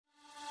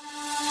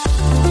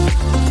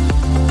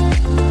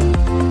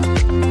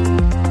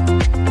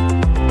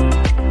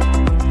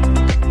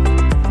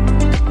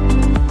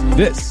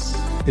This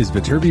is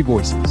Viterbi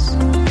Voices.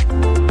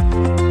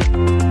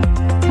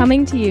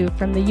 Coming to you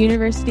from the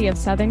University of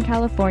Southern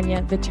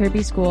California,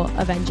 Viterbi School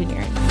of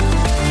Engineering.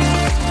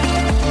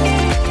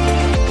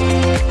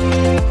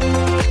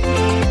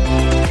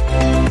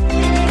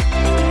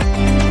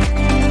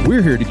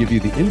 We're here to give you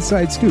the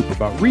inside scoop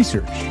about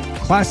research,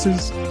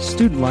 classes,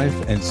 student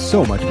life, and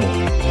so much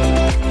more.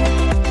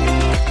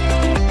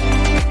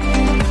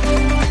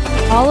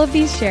 All of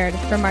these shared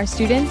from our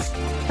students,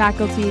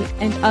 faculty,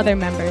 and other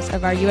members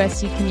of our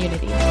USC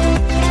community.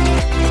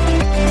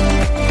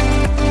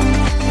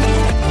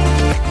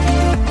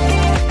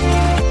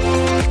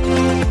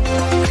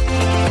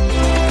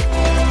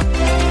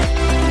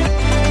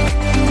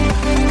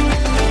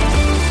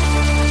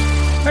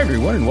 Hi,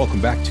 everyone, and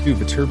welcome back to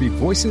Viterbi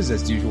Voices.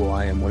 As usual,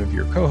 I am one of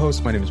your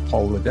co-hosts. My name is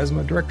Paul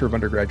Ledesma, Director of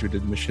Undergraduate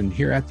Admission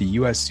here at the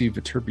USC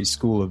Viterbi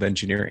School of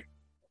Engineering.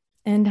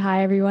 And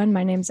hi, everyone.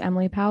 My name is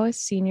Emily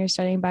Powis, Senior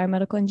studying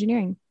Biomedical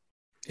Engineering.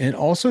 And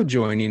also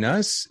joining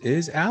us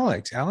is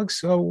Alex.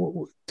 Alex,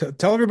 tell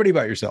everybody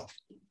about yourself.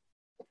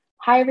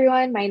 Hi,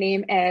 everyone. My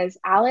name is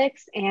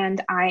Alex,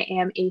 and I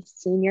am a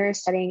senior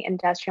studying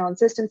industrial and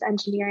systems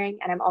engineering,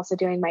 and I'm also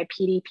doing my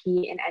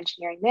PDP in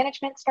engineering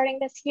management starting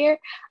this year.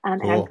 Cool.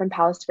 And I'm from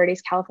Palos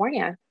Verdes,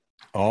 California.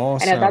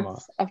 Awesome. I know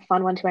that's a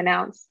fun one to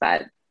announce,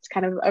 but it's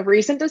kind of a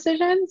recent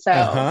decision.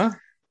 So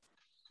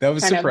that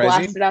was kind surprising. Of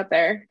blasted out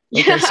there.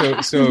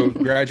 Okay, so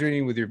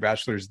graduating with your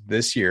bachelor's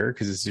this year,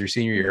 because it's your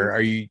senior year,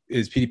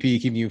 is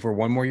PDP keeping you for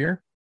one more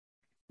year?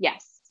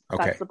 Yes,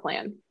 okay. That's the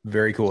plan.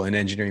 Very cool. In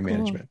engineering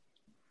management.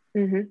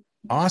 Mm-hmm.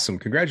 Awesome.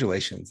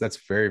 Congratulations. That's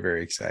very,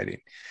 very exciting.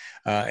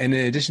 And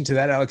in addition to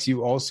that, Alex,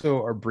 you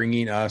also are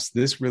bringing us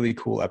this really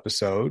cool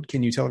episode.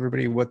 Can you tell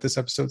everybody what this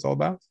episode's all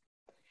about?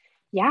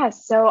 Yeah,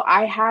 so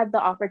I had the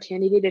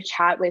opportunity to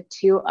chat with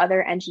two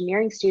other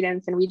engineering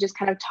students, and we just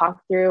kind of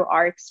talked through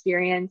our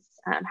experience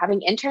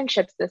having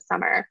internships this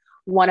summer.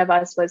 One of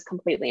us was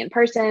completely in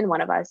person,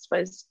 one of us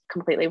was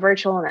completely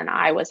virtual, and then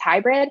I was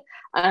hybrid.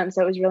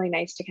 So it was really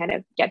nice to kind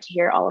of get to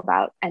hear all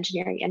about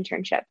engineering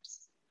internships.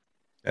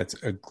 That's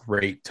a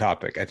great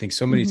topic. I think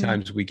so many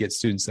times we get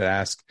students that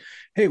ask,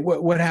 hey,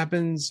 what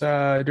happens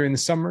during the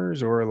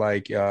summers, or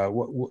like,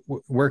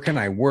 where can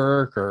I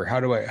work, or how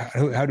do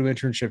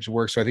internships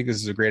work? So I think this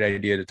is a great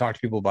idea to talk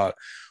to people about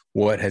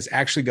what has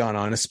actually gone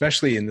on,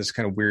 especially in this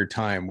kind of weird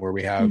time where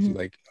we have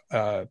like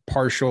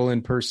partial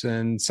in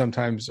person,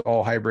 sometimes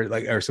all hybrid,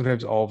 or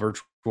sometimes all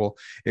virtual.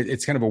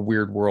 It's kind of a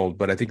weird world,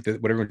 but I think that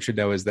what everyone should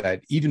know is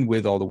that even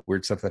with all the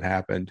weird stuff that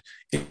happened,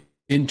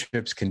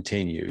 internships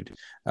continued,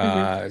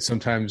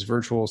 sometimes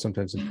virtual,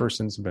 sometimes in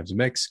person, sometimes a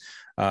mix,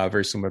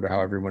 very similar to how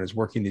everyone is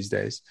working these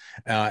days.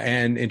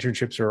 And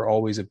internships are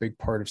always a big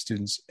part of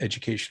students'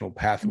 educational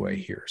pathway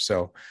here.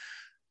 So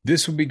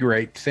this would be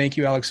great. Thank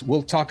you, Alex.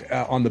 We'll talk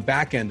on the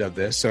back end of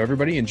this. So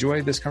everybody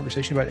enjoy this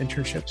conversation about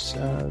internships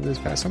this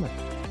past summer.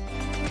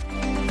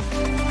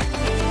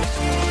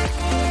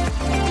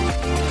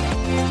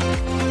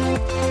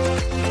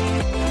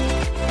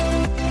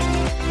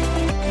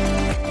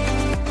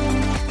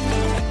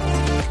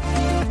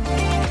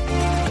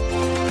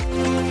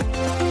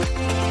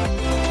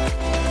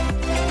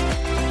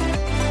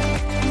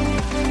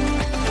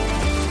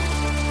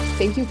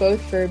 Thank you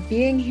both for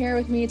being here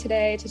with me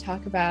today to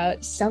talk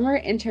about summer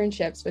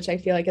internships, which I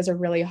feel like is a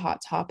really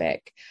hot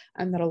topic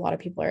that a lot of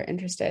people are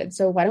interested.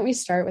 So why don't we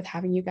start with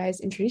having you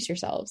guys introduce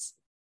yourselves?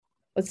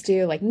 Let's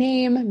do like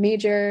name,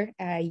 major,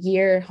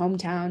 year,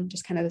 hometown,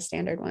 just kind of the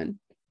standard one.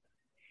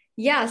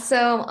 Yeah,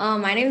 so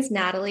my name is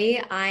Natalie.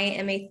 I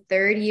am a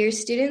third-year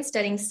student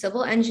studying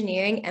civil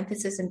engineering,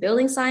 emphasis in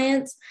building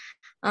science.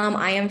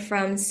 I am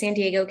from San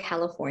Diego,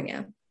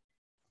 California.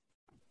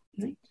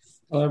 Nice.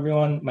 Hello,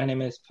 everyone. My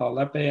name is Paul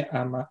Lepe.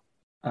 I'm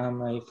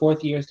a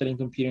fourth year studying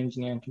computer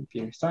engineering and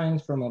computer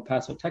science from El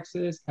Paso,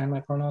 Texas, and my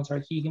pronouns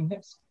are he, him,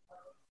 his.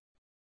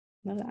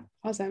 Love that.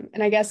 Awesome.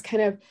 And I guess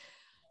kind of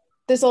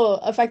this will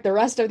affect the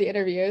rest of the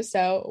interview.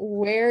 So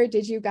where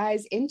did you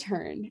guys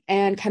intern,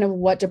 and kind of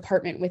what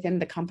department within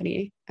the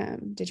company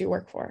did you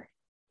work for?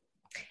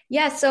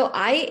 Yeah, so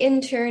I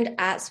interned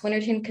at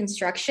Swinnerton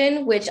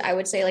Construction, which I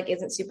would say like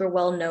isn't super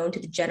well known to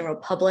the general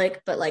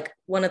public, but like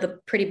one of the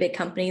pretty big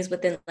companies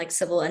within like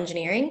civil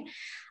engineering.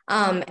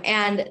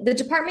 And the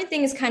department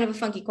thing is kind of a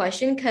funky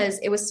question because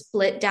it was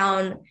split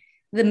down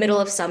the middle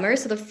of summer.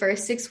 So the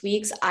first 6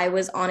 weeks I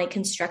was on a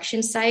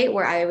construction site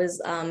where I was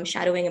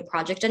shadowing a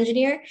project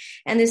engineer.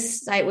 And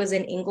this site was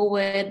in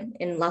Inglewood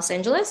in Los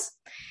Angeles.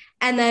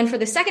 And then for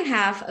the second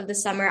half of the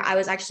summer, I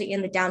was actually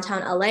in the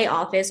downtown LA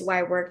office where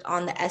I worked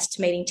on the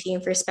estimating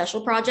team for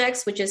special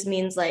projects, which just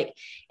means like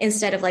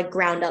instead of like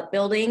ground up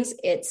buildings,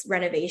 it's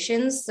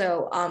renovations.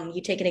 So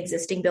you take an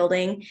existing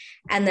building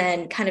and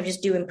then kind of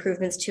just do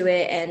improvements to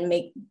it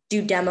and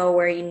do demo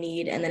where you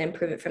need and then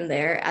improve it from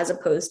there, as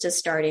opposed to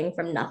starting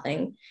from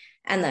nothing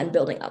and then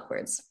building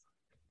upwards.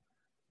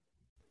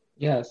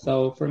 Yeah,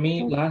 so for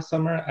me, last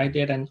summer, I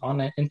did an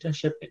online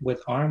internship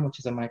with ARM, which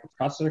is a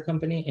microprocessor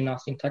company in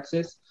Austin,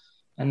 Texas.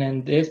 And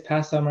then this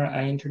past summer,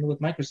 I interned with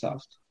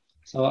Microsoft.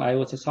 So I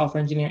was a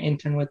software engineer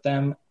intern with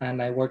them,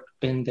 and I worked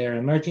in their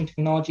emerging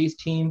technologies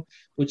team,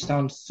 which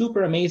sounds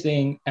super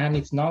amazing. And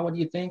it's not what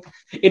you think.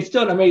 It's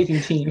still an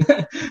amazing team.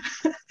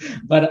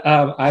 But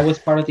I was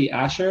part of the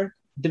Azure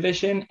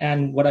division,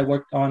 and what I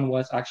worked on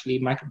was actually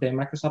the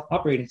Microsoft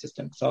operating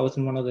system. So I was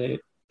in one of the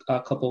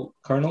couple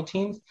kernel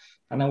teams,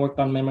 and I worked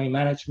on memory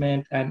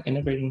management and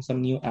integrating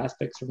some new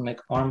aspects from like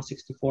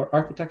ARM64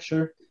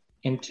 architecture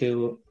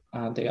into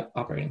the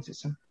operating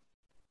system.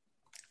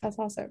 That's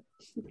awesome.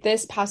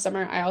 This past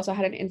summer, I also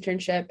had an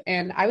internship,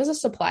 and I was a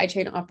supply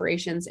chain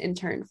operations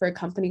intern for a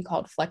company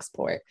called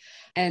Flexport.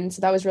 And so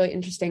that was really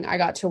interesting. I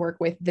got to work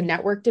with the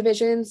network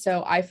division.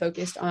 So I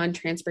focused on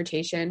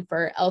transportation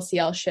for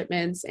LCL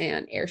shipments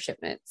and air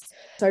shipments.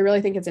 So I really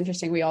think it's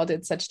interesting. We all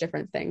did such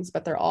different things,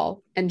 but they're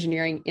all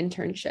engineering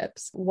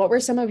internships. What were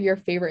some of your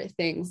favorite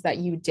things that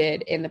you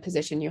did in the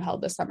position you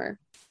held this summer?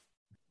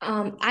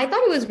 I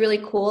thought it was really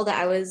cool that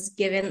I was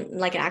given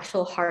like an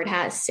actual hard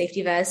hat,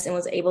 safety vest, and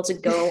was able to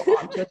go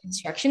onto a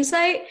construction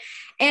site.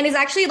 And it's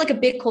actually like a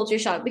big culture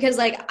shock because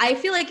like I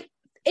feel like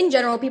in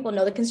general, people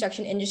know the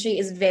construction industry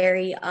is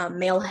very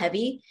male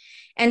heavy.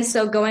 And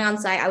so going on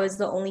site, I was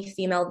the only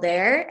female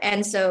there.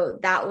 And so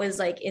that was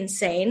like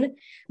insane.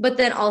 But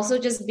then also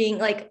just being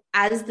like,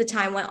 as the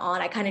time went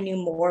on, I kind of knew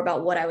more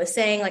about what I was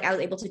saying. Like I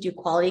was able to do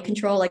quality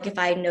control. Like if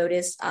I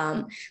noticed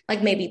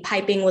like maybe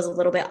piping was a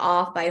little bit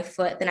off by a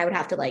foot, then I would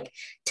have to like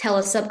tell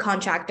a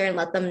subcontractor and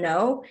let them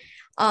know.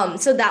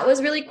 So that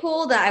was really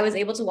cool that I was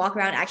able to walk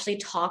around and actually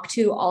talk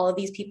to all of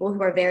these people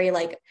who are very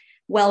like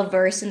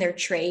well-versed in their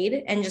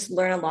trade and just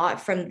learn a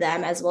lot from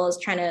them, as well as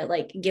trying to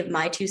like give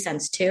my 2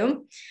 cents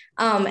too.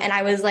 And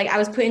I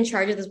was put in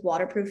charge of this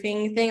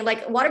waterproofing thing.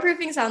 Like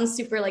waterproofing sounds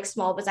super like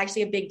small, but it's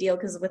actually a big deal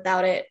because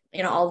without it,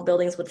 you know, all the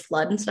buildings would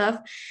flood and stuff.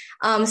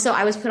 So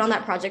I was put on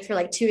that project for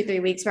like 2 or 3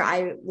 weeks where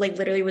I like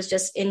literally was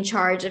just in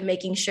charge of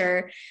making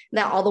sure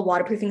that all the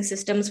waterproofing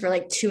systems for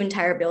like 2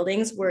 entire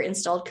buildings were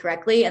installed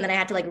correctly. And then I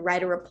had to like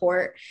write a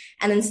report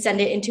and then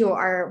send it into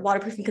our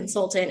waterproofing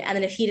consultant. And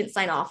then if he didn't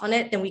sign off on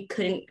it, then we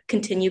couldn't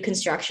continue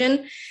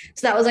construction.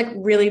 So that was like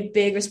really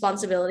big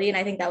responsibility. And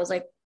I think that was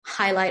like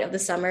highlight of the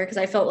summer because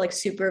I felt like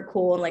super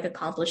cool and like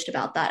accomplished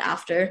about that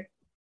after.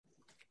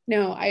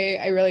 No,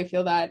 I really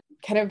feel that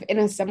kind of in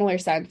a similar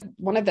sense.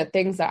 One of the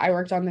things that I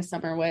worked on this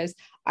summer was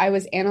I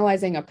was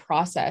analyzing a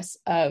process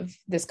of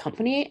this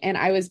company, and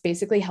I was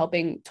basically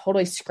helping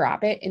totally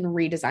scrap it and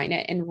redesign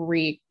it and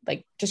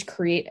just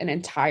create an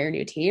entire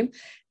new team.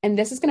 And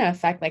this is going to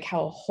affect like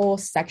how a whole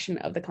section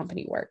of the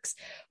company works,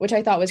 which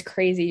I thought was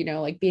crazy, you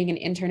know, like being an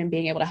intern and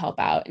being able to help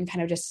out and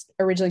kind of just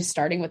originally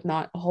starting with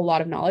not a whole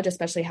lot of knowledge,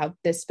 especially how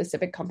this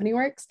specific company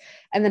works.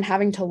 And then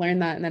having to learn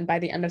that. And then by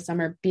the end of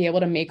summer, be able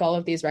to make all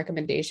of these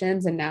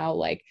recommendations. And now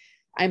like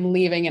I'm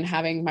leaving and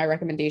having my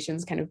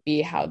recommendations kind of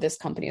be how this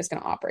company is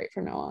going to operate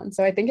from now on.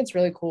 So I think it's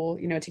really cool,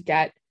 you know, to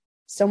get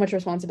so much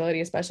responsibility,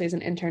 especially as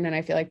an intern. And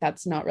I feel like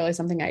that's not really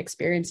something I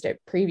experienced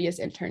at previous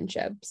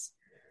internships.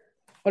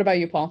 What about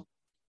you, Paul?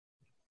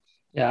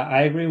 Yeah,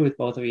 I agree with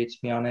both of you, to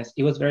be honest.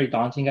 It was very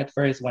daunting at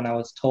first when I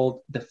was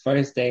told the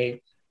first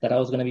day that I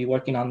was going to be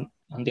working on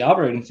the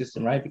operating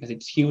system, right? Because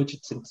it's huge.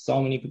 It's in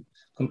so many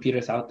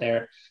computers out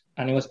there.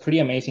 And it was pretty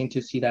amazing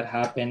to see that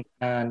happen.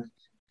 And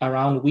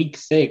around week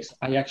 6,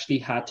 I actually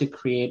had to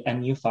create a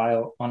new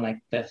file on like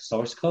the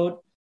source code,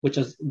 which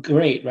was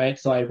great, right?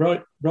 So I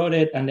wrote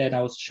it, and then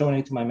I was showing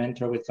it to my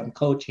mentor with some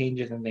code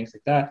changes and things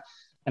like that.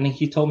 And then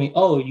he told me,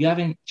 oh, you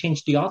haven't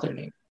changed the author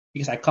name.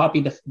 Because I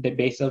copied the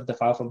base of the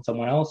file from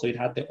somewhere else, so it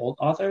had the old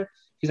author.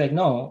 He's like,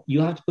 no, you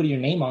have to put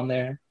your name on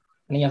there, and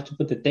then you have to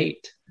put the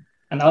date.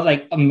 And that was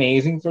like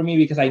amazing for me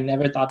because I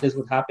never thought this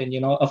would happen. You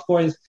know, of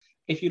course,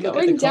 if you look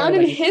at the code, down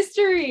in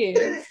history.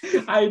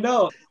 I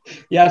know.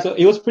 Yeah, so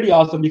it was pretty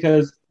awesome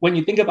because when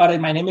you think about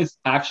it, my name is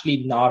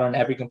actually not on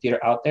every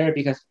computer out there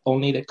because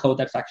only the code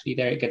that's actually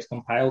there, it gets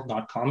compiled,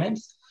 not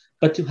comments.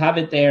 But to have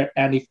it there,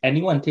 and if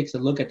anyone takes a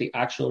look at the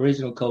actual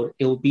original code,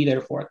 it will be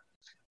there for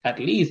at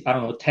least,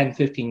 10,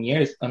 15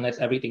 years, unless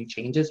everything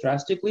changes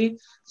drastically.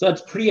 So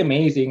it's pretty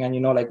amazing. And,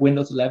 you know, like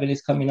Windows 11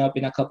 is coming up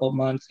in a couple of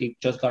months. It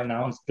just got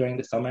announced during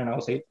the summer, and I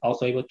was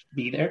also able to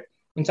be there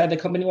inside the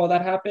company while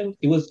that happened.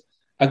 It was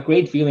a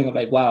great feeling of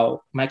like,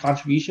 wow, my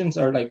contributions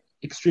are like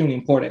extremely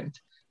important.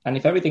 And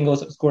if everything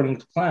goes according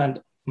to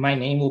plan, my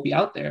name will be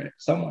out there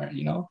somewhere,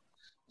 you know?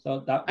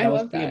 So that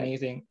was pretty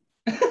amazing.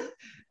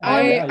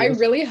 I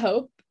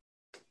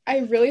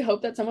really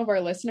hope that some of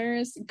our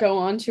listeners go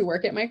on to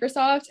work at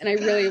Microsoft, and I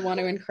really want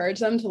to encourage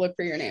them to look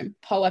for your name,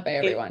 Paul Lepe,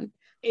 everyone.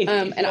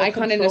 An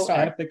icon in a star.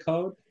 F the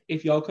code.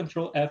 If y'all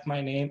control F my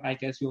name, I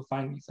guess you'll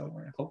find me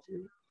somewhere,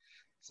 hopefully.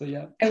 So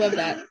yeah, I love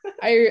that.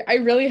 I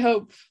really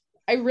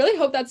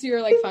hope that's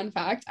your like fun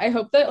fact. I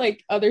hope that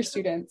like other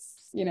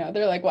students, you know,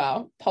 they're like,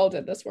 wow, Paul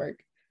did this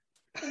work.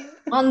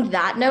 On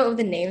that note of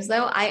the names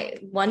though,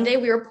 one day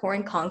we were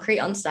pouring concrete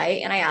on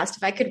site, and I asked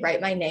if I could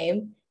write my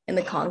name in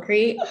the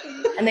concrete,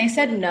 and they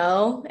said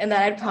no, and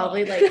that I'd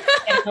probably like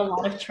get in a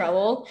lot of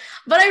trouble.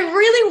 But I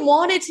really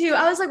wanted to.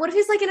 I was like, what if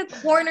he's like in a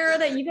corner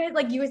that you guys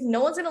like,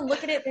 no one's gonna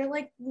look at it? They're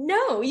like,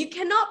 no, you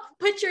cannot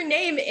put your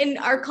name in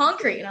our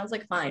concrete. And I was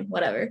like, fine,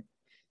 whatever.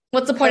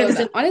 What's the point of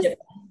this? Honestly,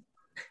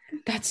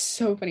 that's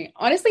so funny.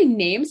 Honestly,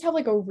 names have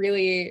like a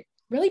really,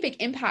 really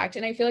big impact.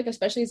 And I feel like,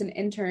 especially as an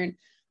intern,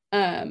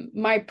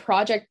 my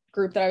project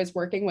group that I was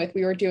working with,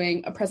 we were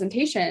doing a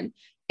presentation,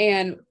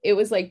 and it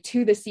was like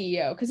to the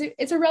CEO, because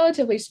it's a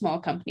relatively small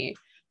company.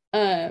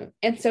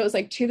 And so it was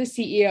like to the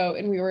CEO,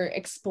 and we were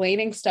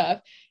explaining stuff.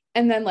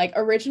 And then like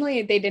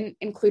originally they didn't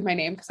include my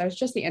name because I was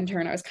just the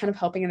intern. I was kind of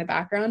helping in the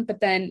background.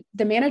 But then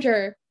the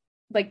manager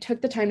like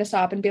took the time to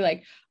stop and be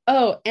like,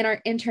 oh, and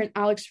our intern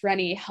Alex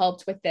Rennie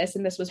helped with this,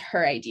 and this was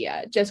her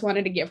idea. Just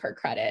wanted to give her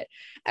credit.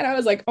 And I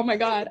was like, oh my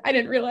God, I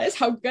didn't realize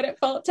how good it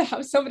felt to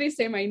have somebody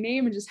say my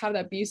name and just have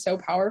that be so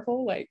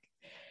powerful. Like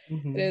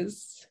it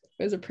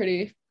was a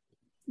pretty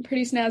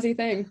snazzy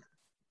thing.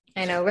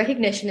 I know,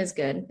 recognition is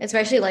good,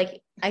 especially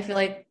like I feel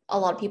like a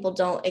lot of people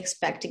don't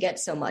expect to get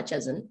so much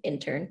as an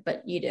intern,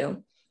 but you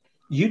do.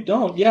 You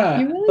don't, yeah.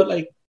 You really? But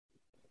like,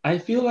 I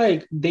feel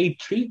like they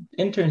treat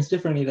interns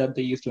differently than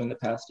they used to in the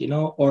past, you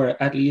know, or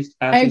at least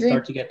as you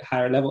start to get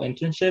higher level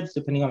internships,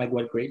 depending on like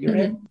what grade you're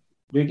in,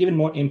 you're given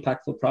more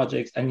impactful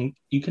projects, and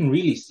you can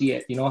really see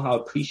it, you know, how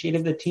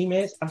appreciative the team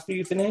is after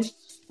you finish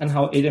and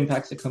how it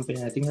impacts the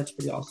company. I think that's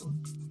pretty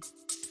awesome.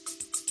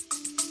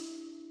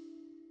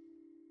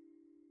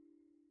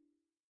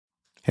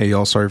 Hey,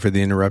 y'all, sorry for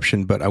the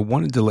interruption, but I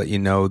wanted to let you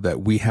know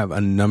that we have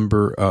a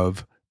number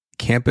of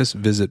campus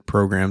visit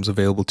programs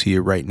available to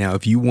you right now.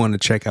 If you want to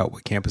check out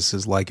what campus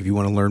is like, if you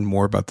want to learn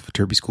more about the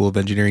Viterbi School of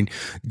Engineering,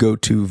 go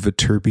to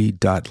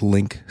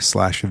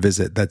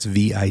viterbi.link/visit. That's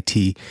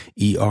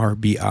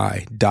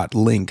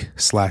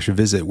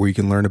VITERBI.link/visit, where you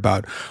can learn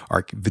about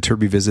our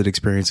Viterbi visit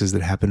experiences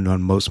that happen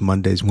on most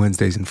Mondays,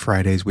 Wednesdays, and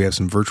Fridays. We have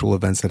some virtual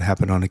events that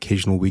happen on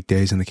occasional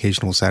weekdays and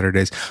occasional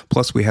Saturdays.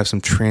 Plus, we have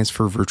some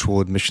transfer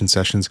virtual admission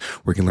sessions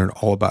where you can learn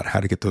all about how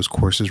to get those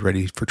courses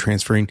ready for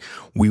transferring.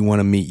 We want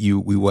to meet you.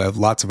 We will have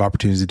lots of opportunities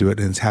to do it,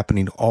 and it's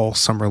happening all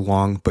summer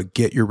long, but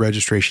get your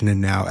registration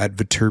in now at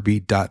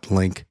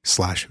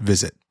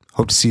viterbi.link/visit.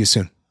 Hope to see you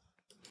soon.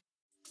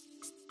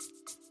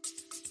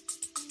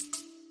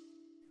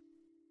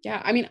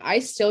 Yeah, I mean, I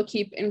still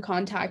keep in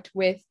contact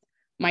with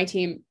my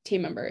team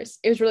members.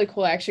 It was really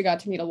cool. I actually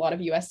got to meet a lot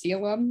of USC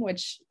alum,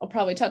 which I'll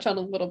probably touch on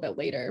a little bit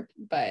later,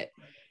 but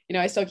you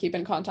know, I still keep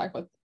in contact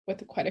with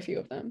quite a few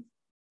of them.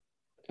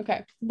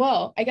 Okay.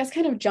 Well, I guess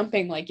kind of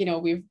jumping, like, you know,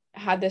 we've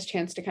had this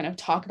chance to kind of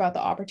talk about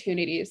the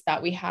opportunities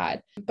that we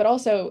had, but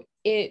also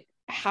it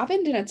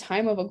happened in a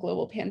time of a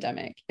global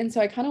pandemic. And so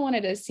I kind of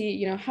wanted to see,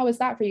 you know, how was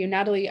that for you?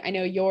 Natalie, I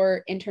know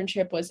your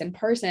internship was in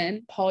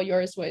person. Paul,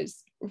 yours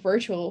was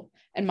virtual,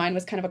 and mine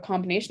was kind of a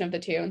combination of the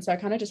two. And so I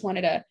kind of just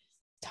wanted to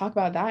talk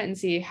about that and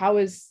see how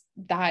is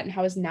that and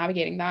how is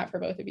navigating that for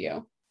both of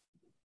you?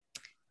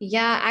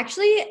 Yeah,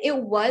 actually, it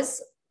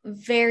was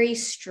very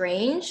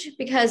strange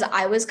because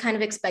I was kind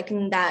of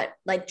expecting that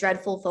like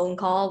dreadful phone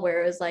call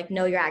where it was like,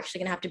 no, you're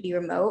actually gonna have to be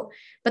remote,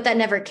 but that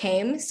never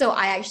came. So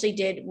I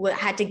actually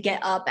had to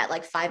get up at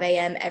like 5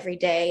 a.m. every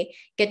day,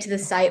 get to the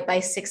site by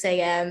 6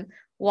 a.m.,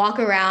 walk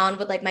around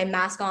with like my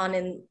mask on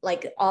and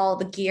like all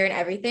the gear and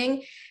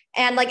everything.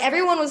 And like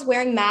everyone was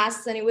wearing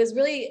masks, and it was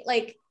really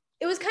like,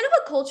 it was kind of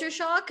a culture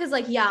shock because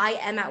like, yeah, I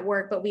am at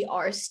work, but we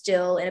are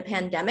still in a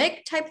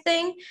pandemic type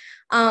thing.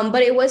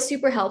 But it was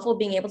super helpful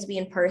being able to be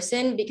in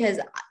person because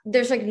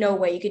there's like no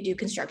way you could do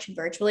construction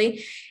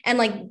virtually, and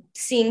like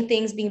seeing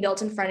things being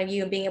built in front of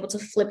you and being able to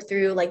flip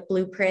through like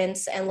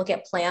blueprints and look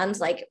at plans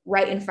like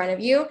right in front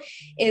of you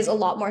is a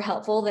lot more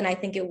helpful than I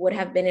think it would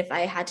have been if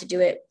I had to do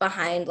it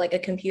behind like a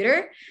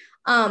computer.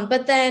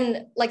 But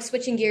then like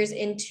switching gears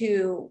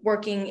into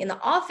working in the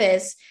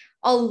office,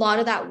 a lot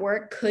of that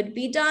work could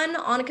be done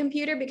on a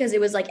computer because it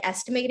was like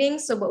estimating.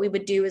 So what we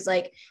would do is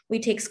like, we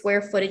take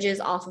square footages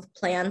off of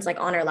plans,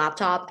 like on our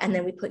laptop, and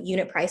then we put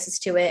unit prices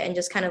to it and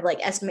just kind of like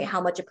estimate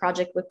how much a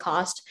project would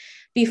cost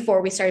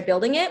before we started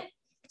building it.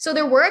 So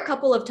there were a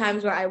couple of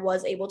times where I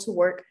was able to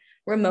work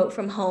remote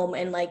from home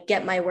and like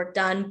get my work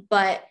done.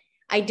 But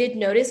I did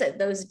notice that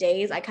those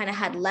days I kind of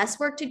had less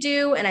work to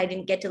do and I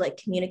didn't get to like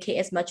communicate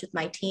as much with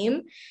my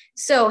team.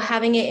 So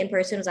having it in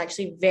person was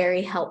actually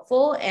very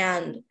helpful.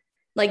 And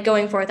like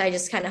going forth, I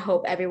just kind of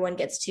hope everyone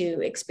gets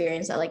to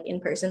experience that like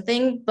in-person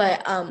thing.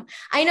 But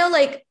I know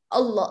like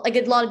a lot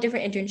of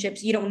different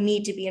internships, you don't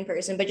need to be in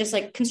person, but just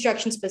like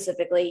construction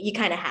specifically, you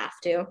kind of have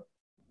to.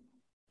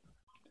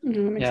 That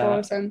makes a lot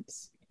of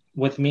sense.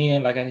 With me,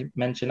 like I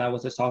mentioned, I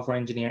was a software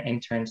engineer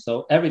intern,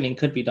 so everything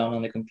could be done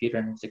on the computer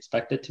and it's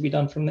expected to be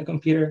done from the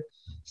computer.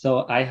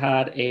 So I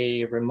had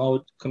a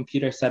remote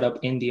computer set up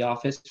in the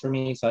office for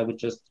me, so I would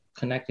just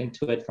connect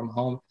into it from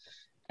home.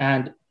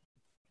 And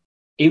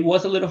it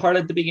was a little hard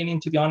at the beginning,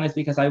 to be honest,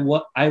 because I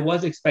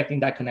was expecting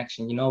that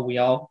connection. You know, we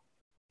all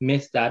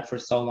missed that for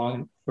so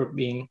long, for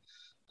being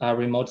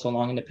remote so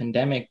long in the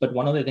pandemic. But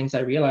one of the things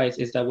I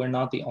realized is that we're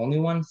not the only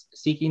ones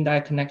seeking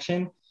that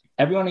connection.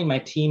 everyone in my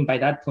team by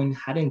that point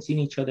hadn't seen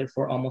each other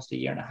for almost a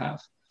year and a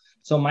half.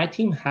 So my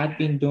team had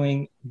been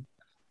doing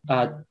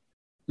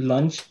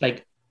lunch,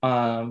 like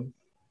I'm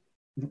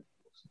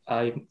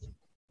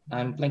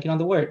blanking on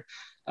the word,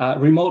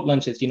 remote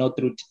lunches,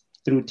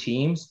 through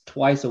Teams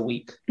twice a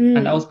week.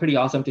 And that was pretty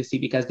awesome to see,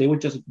 because they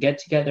would just get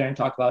together and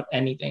talk about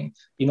anything.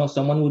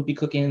 Someone would be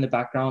cooking in the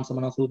background,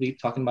 someone else would be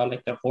talking about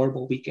like their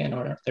horrible weekend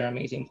or their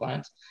amazing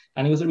plans.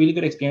 And it was a really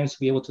good experience to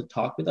be able to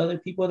talk with other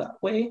people that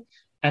way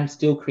and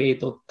still create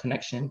those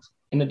connections.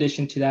 In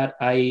addition to that,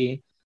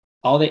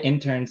 all the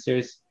interns,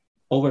 there's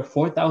over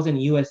 4,000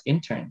 US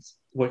interns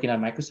working at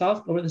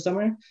Microsoft over the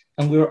summer.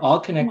 And we were all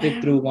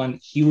connected through one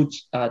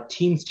huge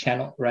Teams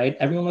channel, right?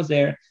 Everyone was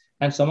there,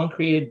 and someone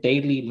created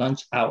daily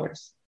lunch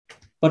hours.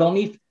 But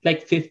only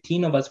like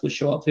 15 of us would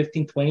show up,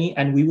 15, 20,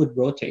 and we would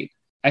rotate.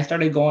 I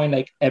started going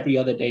like every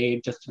other day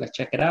just to like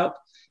check it out.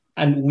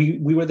 And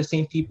we were the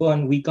same people,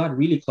 and we got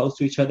really close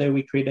to each other.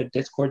 We created a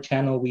Discord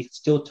channel. We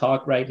still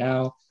talk right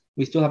now.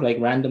 We still have like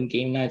random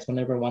game nights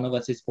whenever one of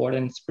us is bored.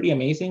 And it's pretty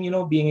amazing,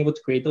 being able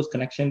to create those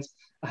connections.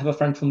 I have a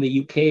friend from the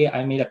UK.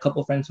 I made a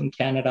couple friends from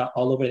Canada,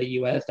 all over the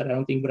US, that I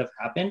don't think would have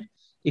happened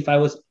if I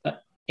was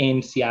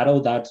in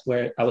Seattle. That's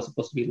where I was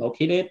supposed to be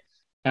located.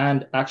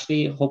 And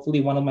actually,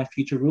 hopefully one of my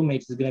future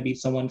roommates is going to be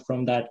someone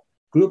from that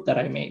group that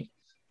I made,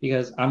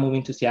 because I'm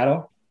moving to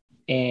Seattle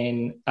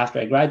and after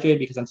I graduate,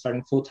 because I'm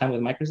starting full-time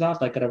with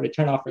Microsoft. I got a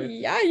return offer.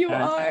 Yeah, you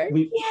are.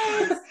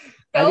 Yes.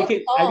 I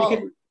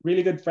became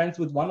really good friends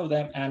with one of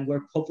them, and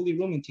we're hopefully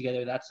rooming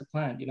together. That's the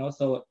plan,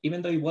 So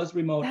even though it was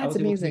remote, I was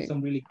able to make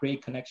some really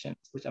great connections,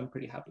 which I'm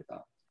pretty happy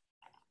about.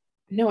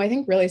 No, I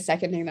think really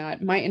seconding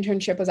that. My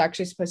internship was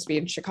actually supposed to be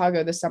in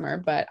Chicago this summer,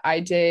 but I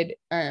did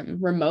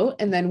remote.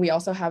 And then we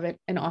also have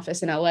an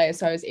office in LA.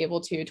 So I was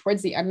able to,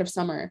 towards the end of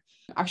summer,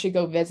 actually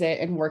go visit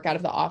and work out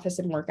of the office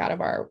and work out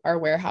of our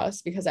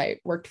warehouse, because I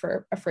worked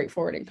for a freight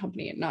forwarding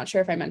company. Not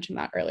sure if I mentioned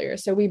that earlier.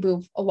 So we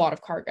move a lot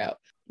of cargo.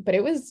 But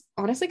it was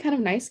honestly kind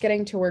of nice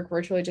getting to work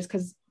virtually, just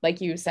because,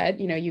 like you said,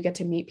 you get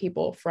to meet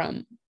people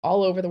from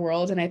all over the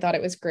world. And I thought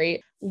it was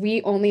great.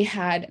 We only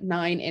had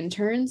 9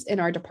 interns in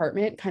our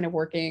department kind of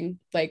working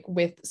like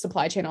with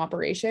supply chain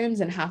operations,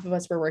 and half of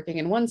us were working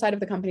in one side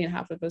of the company and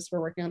half of us were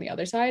working on the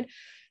other side.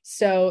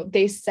 So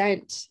they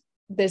sent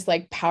this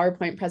like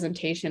PowerPoint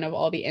presentation of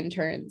all the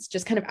interns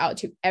just kind of out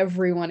to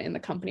everyone in the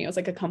company. It was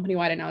like a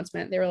company-wide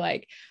announcement. They were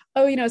like,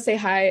 oh, say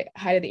hi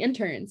to the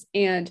interns.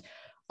 And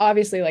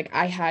obviously, like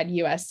I had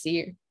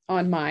USC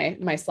on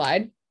my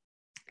slide,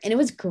 and it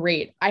was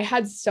great. I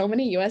had so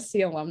many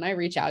USC alumni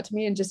reach out to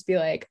me and just be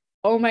like,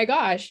 oh my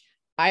gosh,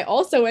 I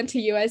also went to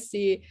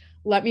USC.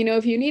 Let me know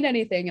if you need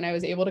anything. And I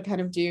was able to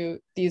kind of do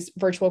these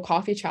virtual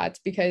coffee chats,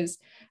 because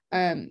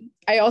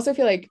I also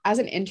feel like as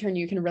an intern,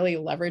 you can really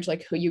leverage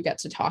like who you get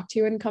to talk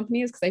to in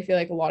companies. Because I feel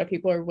like a lot of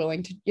people are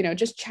willing to,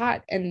 just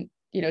chat and,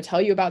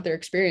 tell you about their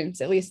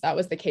experience. At least that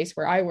was the case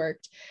where I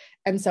worked.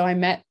 And so I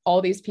met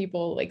all these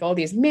people, like all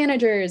these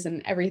managers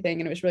and everything.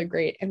 And it was really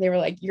great. And they were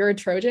like, you're a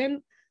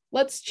Trojan,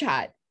 let's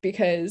chat,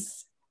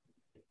 because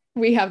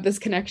we have this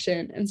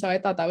connection. And so I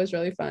thought that was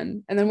really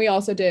fun. And then we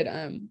also did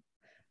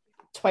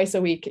twice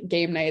a week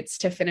game nights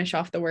to finish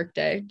off the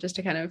workday, just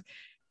to kind of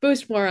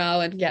boost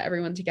morale and get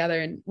everyone together.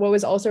 And what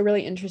was also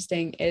really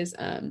interesting is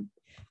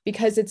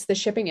because it's the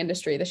shipping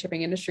industry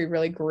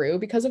really grew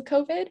because of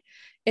COVID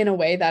in a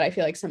way that I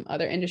feel like some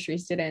other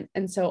industries didn't.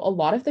 And so a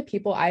lot of the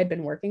people I had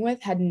been working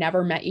with had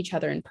never met each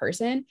other in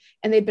person,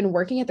 and they'd been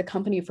working at the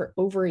company for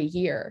over a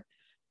year.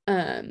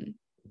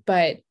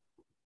 But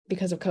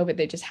because of COVID,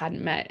 they just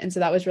hadn't met. And so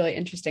that was really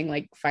interesting,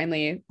 like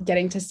finally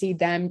getting to see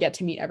them get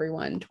to meet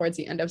everyone towards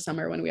the end of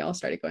summer when we all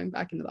started going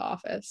back into the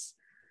office.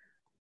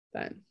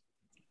 But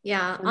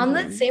yeah, on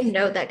that same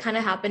note, that kind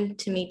of happened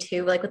to me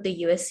too, like with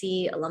the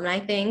USC alumni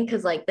thing,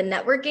 because like the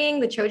networking,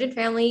 the Trojan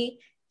family,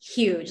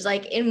 huge.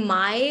 Like in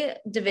my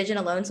division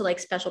alone, so like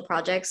special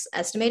projects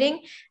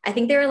estimating, I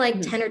think there were like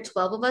 10 or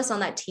 12 of us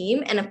on that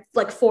team, and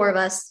like 4 of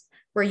us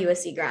were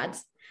USC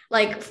grads.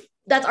 Like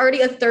that's already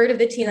a third of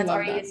the team that's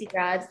already USC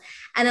grads.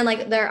 And then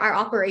like our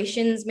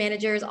operations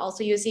manager is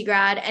also USC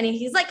grad, and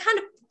he's like kind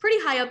of pretty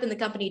high up in the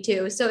company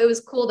too. So it was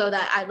cool though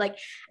that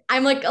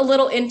I'm like a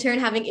little intern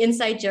having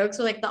inside jokes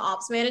with like the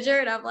ops manager,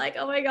 and I'm like,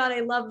 oh my God,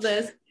 I love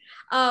this.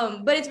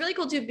 But it's really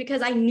cool too,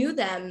 because I knew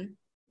them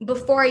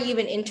before I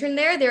even interned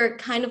there. They're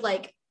kind of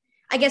like,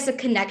 I guess, a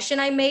connection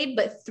I made,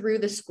 but through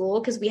the school,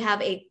 because we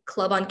have a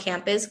club on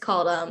campus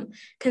called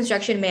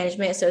Construction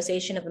Management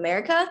Association of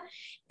America.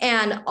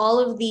 And all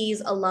of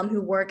these alum who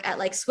work at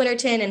like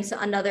Swinnerton and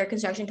another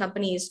construction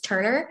companies,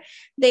 Turner,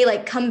 they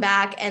like come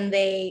back and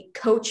they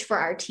coach for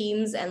our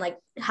teams and like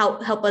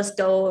help us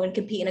go and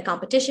compete in a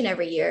competition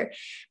every year.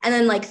 And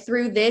then like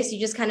through this, you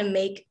just kind of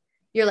make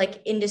your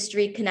like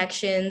industry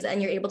connections, and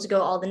you're able to go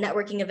to all the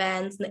networking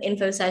events and the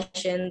info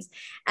sessions.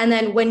 And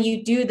then when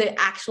you do the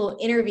actual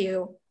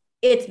interview,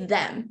 it's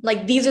them.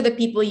 Like these are the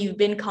people you've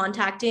been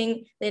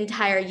contacting the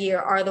entire year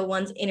are the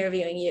ones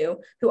interviewing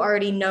you, who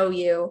already know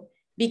you,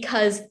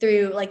 because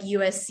through like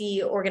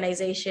USC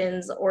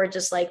organizations or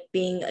just like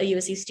being a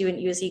USC student,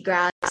 USC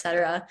grad,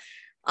 etc.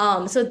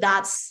 So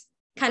that's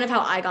kind of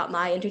how I got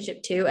my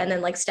internship too. And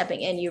then like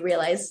stepping in, you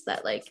realize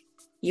that like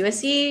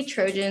USC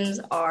Trojans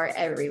are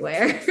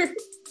everywhere.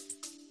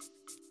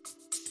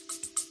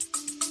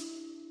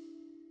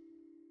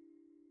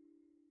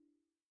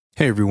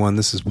 Hey everyone,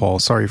 this is Paul.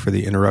 Sorry for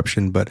the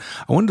interruption, but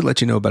I wanted to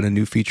let you know about a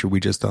new feature we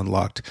just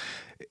unlocked.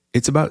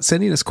 It's about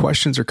sending us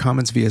questions or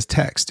comments via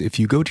text. If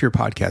you go to your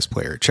podcast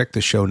player, check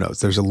the show notes.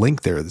 There's a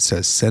link there that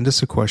says send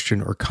us a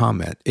question or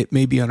comment. It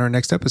may be on our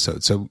next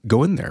episode. So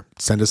go in there,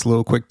 send us a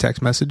little quick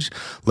text message.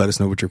 Let us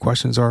know what your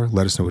questions are.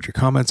 Let us know what your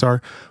comments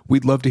are.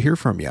 We'd love to hear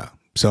from you.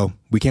 So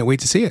we can't wait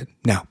to see it.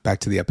 Now, back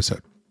to the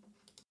episode.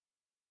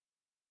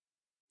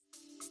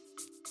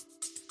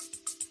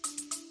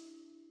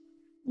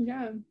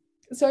 Yeah.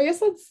 So I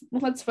guess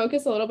let's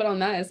focus a little bit on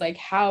that, is like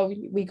how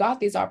we got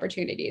these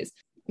opportunities.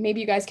 Maybe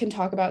you guys can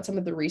talk about some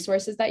of the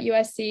resources that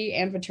USC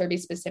and Viterbi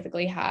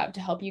specifically have to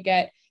help you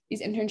get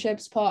these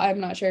internships. Paul, I'm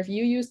not sure if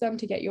you use them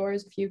to get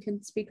yours, if you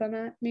can speak on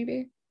that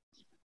maybe.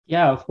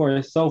 Yeah, of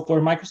course. So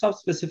for Microsoft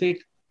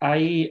specific,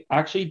 I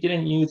actually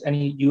didn't use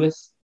any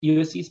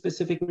USC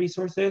specific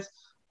resources.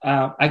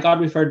 I got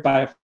referred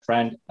by a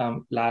friend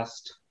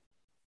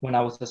when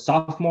I was a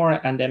sophomore,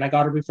 and then I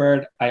got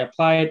referred, I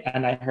applied,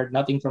 and I heard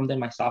nothing from them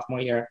my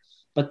sophomore year.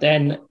 But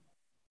then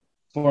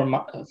for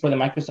the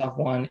Microsoft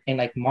one, in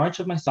like March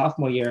of my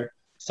sophomore year,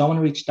 someone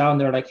reached out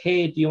and they're like,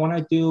 hey, do you want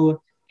to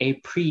do a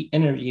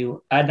pre-interview?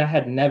 And I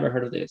had never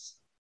heard of this.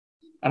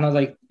 And I was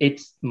like,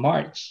 it's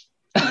March.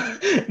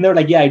 And they were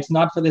like, yeah, it's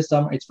not for this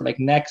summer, it's for like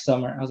next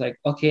summer. I was like,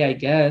 okay, I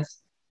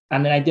guess.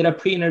 And then I did a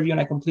pre-interview and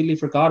I completely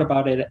forgot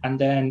about it. And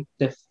then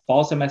the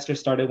fall semester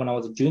started when I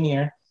was a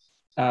junior,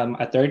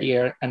 a third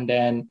year. And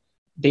then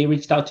they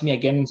reached out to me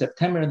again in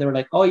September and they were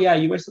like, oh yeah,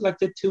 you were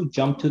selected to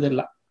jump to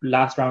the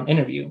last round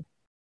interview.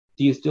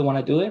 Do you still want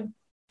to do it?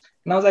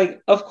 And I was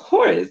like, of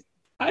course,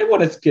 I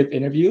want to skip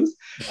interviews.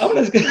 I want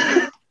to skip,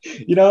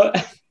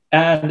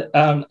 and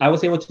I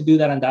was able to do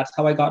that. And that's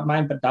how I got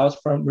mine. But that was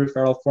from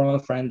referral from a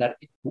friend that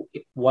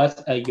was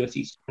a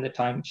USC student at the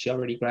time. She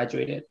already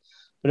graduated.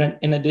 But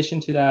in addition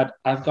to that,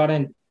 I've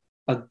gotten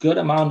a good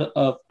amount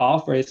of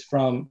offers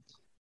from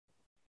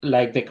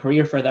like the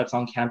career fair that's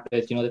on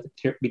campus, the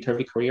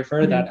Viterbi career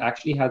fair that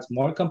actually has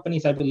more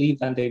companies, I believe,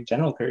 than the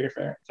general career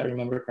fair, if I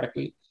remember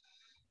correctly.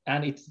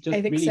 And it's just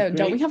I think really so. great.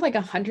 Don't we have like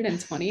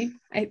 120?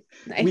 I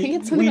think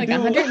it's something like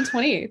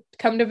 120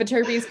 come to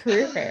Viterbi's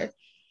career fair.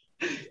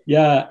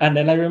 Yeah, and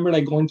then I remember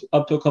like going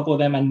up to a couple of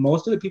them, and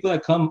most of the people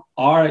that come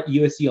are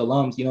USC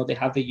alums. They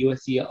have the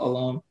USC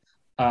alum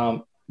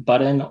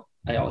button.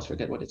 I always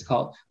forget what it's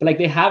called, but like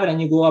they have it,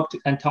 and you go up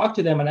and talk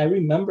to them. And I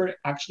remember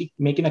actually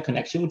making a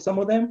connection with some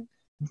of them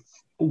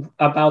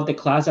about the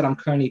class that I'm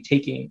currently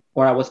taking,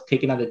 or I was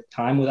taking at the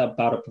time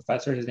about a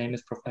professor. His name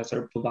is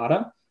Professor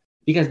Pubata,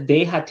 because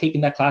they had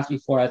taken that class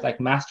before as like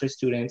master's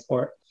students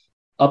or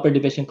upper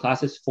division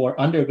classes for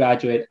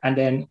undergraduate. And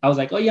then I was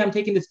like, oh yeah, I'm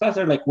taking this class.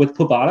 They're like, with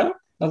Pubata?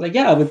 I was like,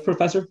 yeah, with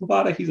Professor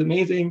Pubata, he's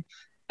amazing.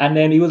 And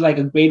then it was like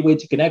a great way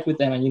to connect with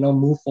them and,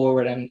 move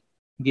forward and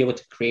be able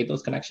to create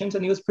those connections.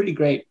 And it was pretty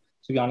great,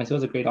 to be honest. It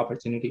was a great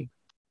opportunity.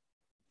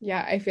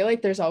 Yeah, I feel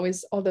like there's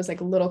always all those like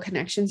little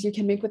connections you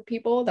can make with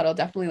people that'll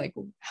definitely like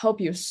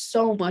help you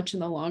so much in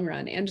the long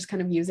run, and just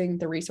kind of using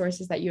the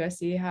resources that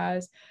USC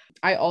has.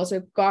 I also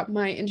got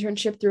my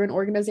internship through an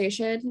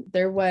organization.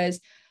 There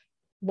was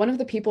one of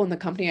the people in the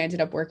company I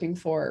ended up working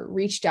for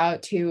reached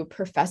out to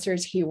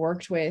professors he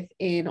worked with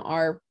in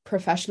our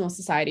professional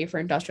society for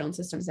industrial and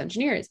systems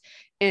engineers.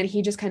 And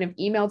he just kind of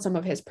emailed some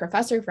of his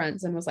professor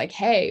friends and was like,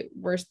 hey,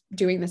 we're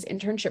doing this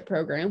internship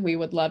program. We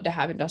would love to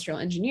have industrial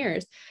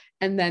engineers.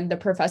 And then the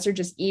professor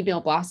just email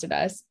blasted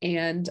us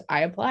and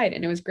I applied,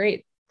 and it was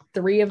great.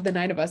 3 of the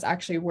 9 of us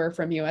actually were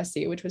from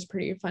USC, which was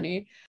pretty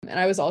funny. And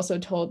I was also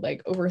told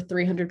like over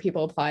 300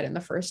 people applied in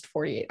the first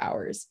 48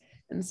 hours.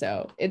 And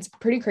so it's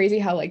pretty crazy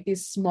how like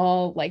these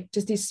small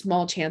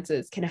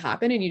chances can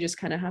happen, and you just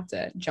kind of have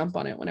to jump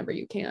on it whenever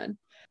you can.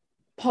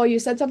 Paul, you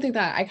said something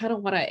that I kind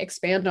of want to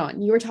expand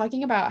on. You were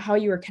talking about how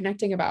you were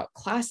connecting about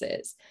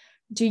classes.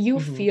 Do you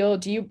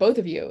both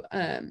of you,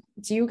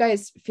 do you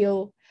guys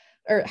feel,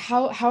 or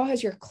how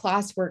has your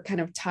classwork kind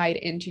of tied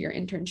into your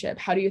internship?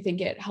 How do you think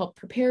it helped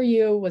prepare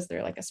you? Was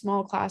there like a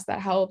small class that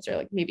helped, or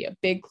like maybe a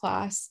big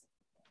class?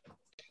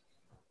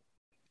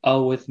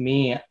 Oh, with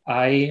me,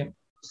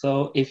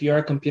 so if you're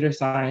a computer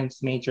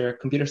science major,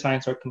 computer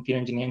science or computer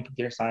engineering,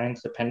 computer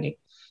science, depending,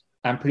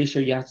 I'm pretty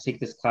sure you have to take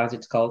this class.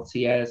 It's called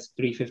CS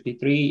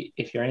 353.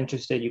 If you're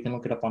interested, you can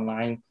look it up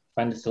online,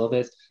 find the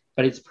syllabus,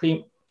 but it's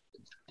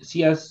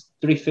CS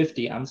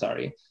 350,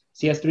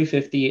 CS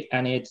 350,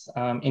 and it's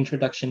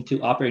Introduction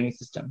to Operating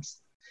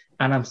Systems.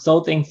 And I'm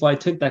so thankful I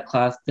took that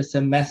class the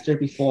semester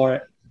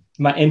before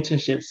my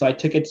internship. So I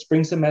took it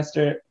spring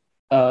semester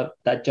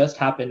that just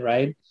happened,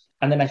 right?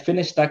 And then I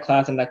finished that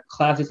class, and that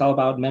class is all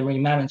about memory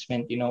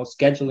management,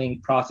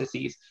 scheduling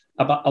processes,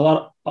 about a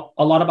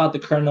lot about the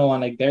kernel,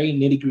 and like very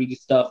nitty-gritty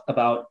stuff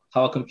about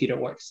how a computer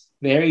works,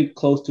 very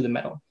close to the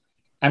metal.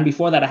 And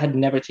before that, I had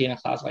never taken a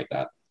class like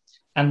that.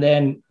 And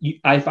then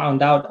I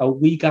found out a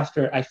week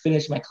after I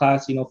finished my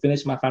class,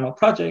 finished my final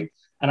project,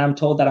 and I'm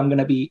told that I'm going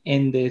to be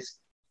in this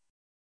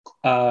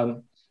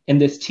in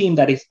this team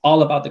that is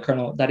all about the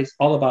kernel, that is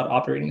all about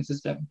operating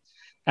system.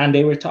 And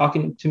they were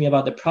talking to me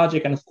about the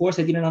project. And of course,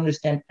 I didn't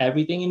understand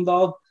everything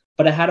involved,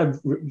 but I had a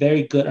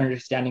very good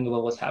understanding of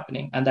what was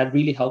happening. And that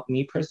really helped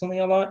me personally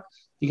a lot,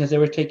 because they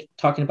were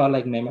talking about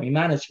like memory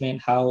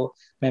management, how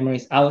memory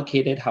is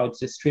allocated, how it's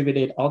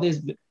distributed, all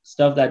this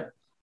stuff that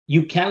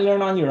you can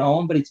learn on your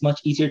own, but it's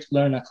much easier to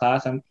learn in a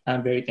class.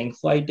 I'm very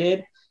thankful I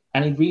did.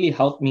 And it really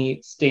helped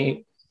me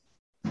stay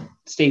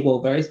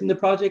well versed in the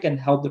project and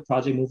help the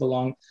project move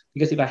along.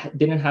 Because if I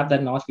didn't have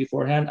that knowledge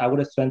beforehand, I would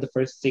have spent the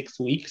first 6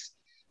 weeks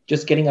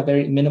just getting a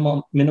very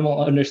minimal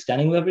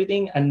understanding of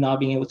everything and not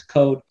being able to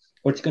code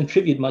or to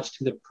contribute much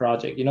to the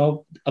project. You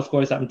know, of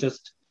course,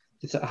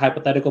 it's a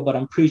hypothetical, but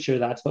I'm pretty sure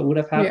that's what would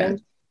have happened.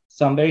 Yeah.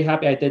 So I'm very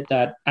happy I did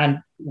that. And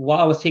while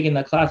I was taking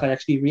that class, I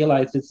actually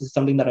realized this is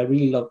something that I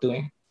really love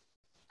doing.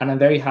 And I'm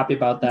very happy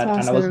about that. Awesome.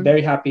 And I was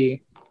very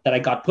happy that I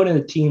got put in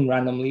the team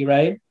randomly,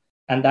 right?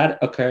 And that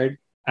occurred.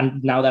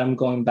 And now that I'm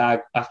going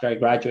back after I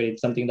graduated,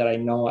 it's something that I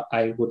know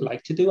I would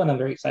like to do. And I'm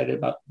very excited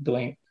about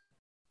doing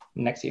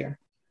next year.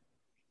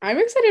 I'm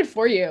excited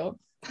for you.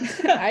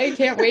 I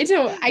can't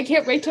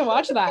wait to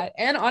watch that.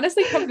 And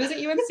honestly, come visit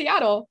you in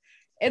Seattle.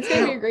 It's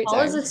going to be a great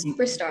time. Paul is a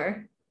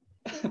superstar.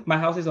 My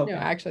house is open. No,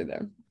 actually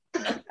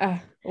though.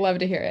 Love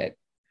to hear it.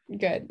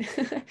 Good.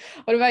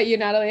 What about you,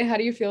 Natalie? How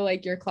do you feel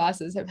like your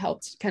classes have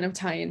helped kind of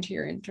tie into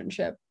your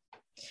internship?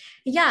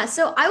 Yeah,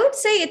 so I would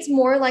say it's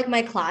more like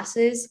my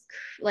classes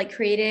like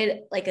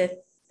created like a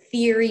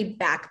theory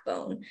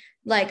backbone.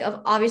 Like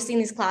obviously in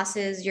these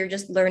classes, you're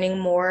just learning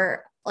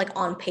more like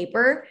on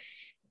paper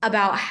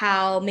about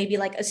how maybe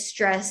like a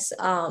stress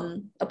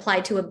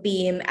applied to a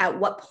beam, at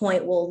what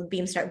point will the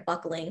beam start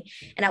buckling,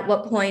 and at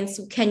what points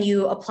can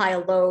you apply a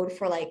load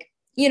for like,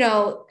 you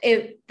know,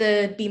 if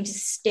the beam to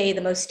stay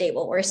the most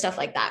stable or stuff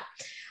like that.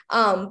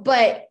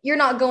 But you're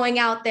not going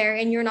out there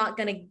and you're not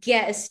going to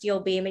get a steel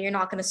beam and you're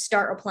not going to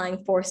start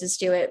applying forces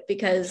to it,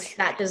 because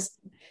that just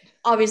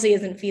obviously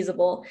isn't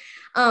feasible.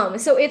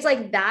 So it's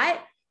like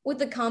that with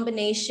the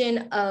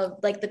combination of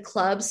like the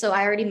clubs. So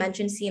I already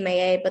mentioned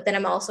CMAA, but then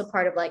I'm also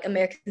part of like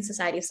American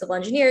Society of Civil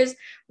Engineers,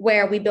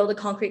 where we build a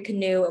concrete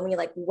canoe and we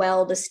like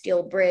weld a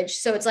steel bridge.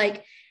 So it's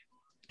like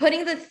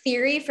putting the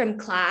theory from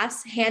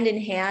class hand in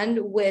hand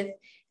with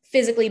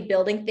physically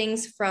building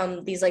things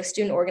from these like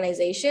student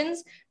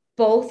organizations,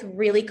 both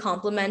really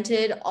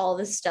complemented all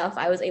the stuff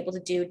I was able to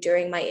do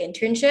during my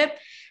internship,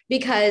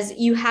 because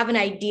you have an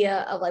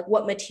idea of like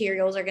what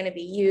materials are going to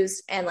be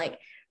used and like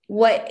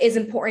what is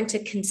important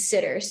to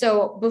consider.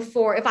 So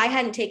before, if I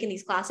hadn't taken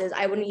these classes,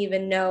 I wouldn't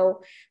even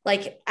know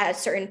like at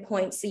certain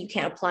points that you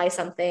can't apply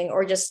something,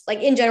 or just like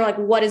in general, like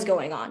what is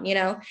going on, you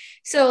know?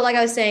 So like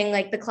I was saying,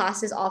 like the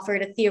classes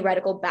offered a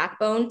theoretical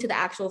backbone to the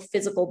actual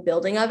physical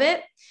building of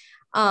it.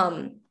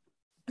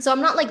 So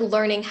I'm not like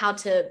learning how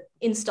to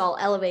install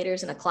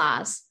elevators in a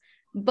class,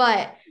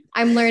 but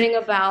I'm learning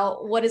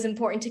about what is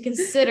important to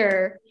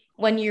consider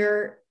when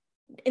you're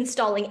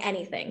installing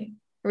anything,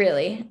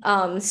 really.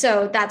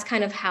 So that's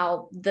kind of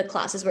how the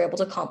classes were able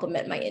to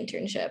complement my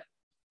internship.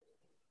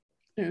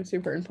 Yeah,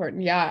 super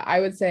important. Yeah, I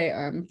would say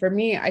for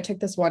me, I took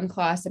this one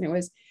class and it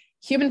was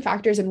human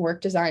factors in work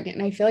design.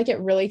 And I feel like it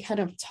really kind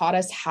of taught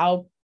us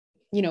how,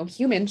 you know,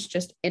 humans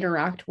just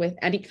interact with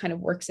any kind of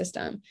work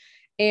system.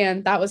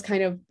 And that was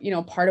kind of, you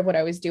know, part of what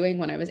I was doing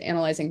when I was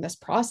analyzing this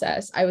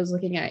process. I was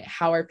looking at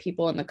how are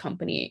people in the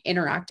company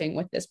interacting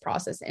with this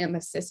process and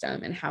the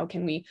system, and how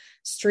can we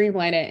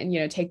streamline it and,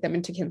 you know, take them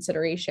into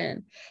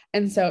consideration.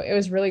 And so it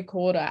was really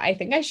cool to, I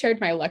think I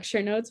shared my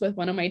lecture notes with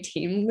one of my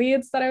team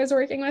leads that I was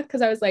working with,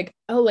 because I was like,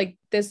 oh, like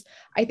this,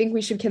 I think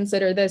we should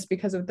consider this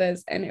because of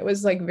this. And it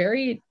was like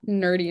very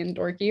nerdy and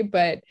dorky,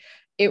 but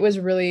it was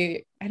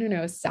really, I don't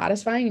know,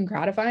 satisfying and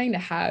gratifying to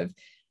have,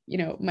 you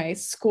know, my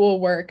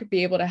school work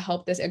be able to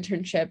help this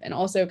internship. And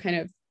also kind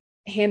of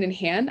hand in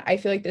hand, I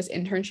feel like this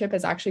internship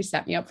has actually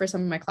set me up for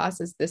some of my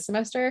classes this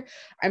semester.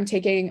 I'm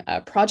taking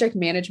a project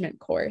management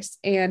course.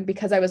 And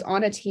because I was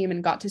on a team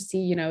and got to see,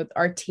 you know,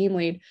 our team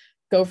lead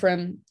go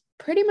from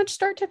pretty much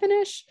start to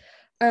finish,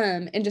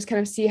 and just kind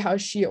of see how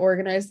she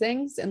organized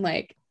things, and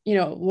like, you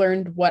know,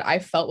 learned what I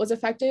felt was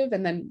effective,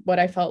 and then what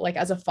I felt like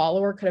as a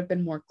follower could have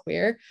been more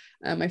clear.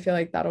 I feel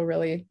like that'll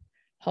really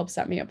help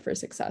set me up for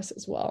success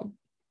as well.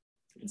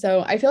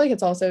 So I feel like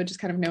it's also just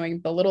kind of knowing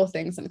the little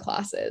things in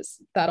classes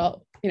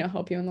that'll, you know,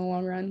 help you in the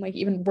long run, like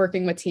even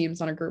working with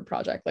teams on a group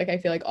project. Like I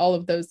feel like all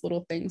of those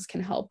little things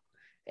can help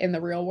in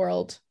the real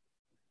world.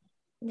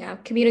 Yeah,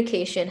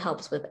 communication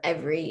helps with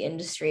every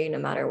industry, no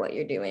matter what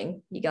you're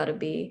doing. You got to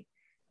be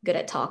good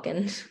at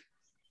talking.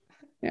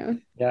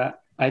 Yeah,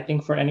 I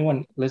think for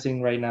anyone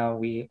listening right now,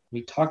 we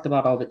talked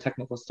about all the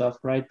technical stuff,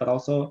 right? But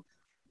also,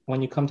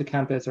 when you come to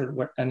campus,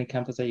 or any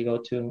campus that you go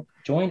to,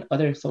 join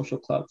other social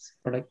clubs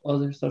or like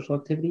other social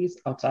activities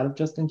outside of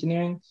just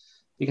engineering,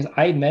 because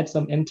I met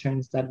some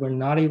interns that were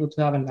not able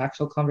to have an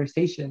actual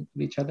conversation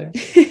with each other.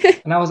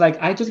 And I was like,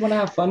 I just want to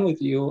have fun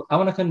with you. I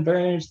want to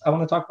converge. I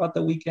want to talk about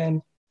the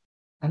weekend.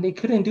 And they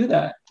couldn't do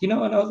that, you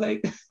know? And I was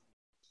like,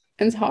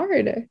 it's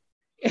hard.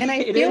 And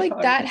I feel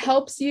like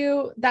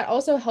that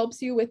also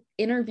helps you with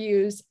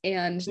interviews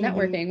and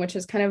networking, which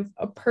is kind of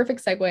a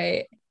perfect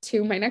segue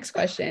to my next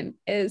question,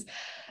 is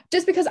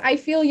just because I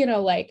feel,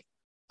 like,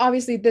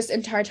 obviously this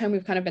entire time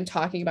we've kind of been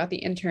talking about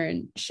the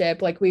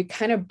internship, like we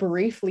kind of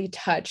briefly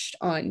touched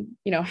on,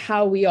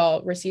 how we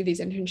all receive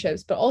these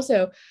internships, but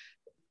also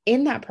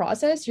in that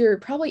process, you're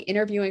probably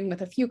interviewing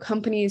with a few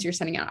companies, you're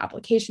sending out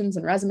applications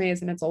and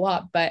resumes, and it's a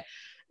lot. But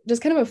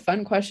just kind of a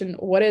fun question,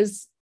 what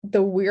is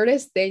the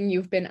weirdest thing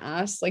you've been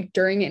asked, like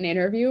during an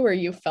interview, where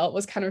you felt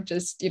was kind of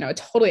just,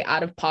 totally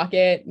out of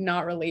pocket,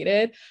 not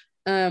related?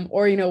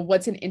 Or,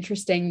 what's an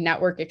interesting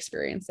network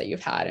experience that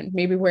you've had, and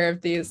maybe where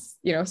have these,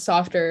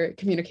 softer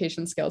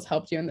communication skills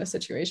helped you in those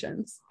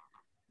situations?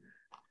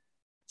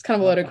 It's kind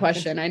of a loaded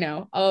question, I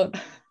know.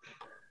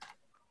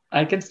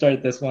 I can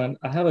start this one.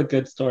 I have a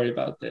good story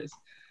about this.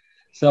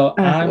 So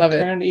I'm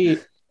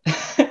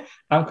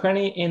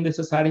currently in the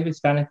Society of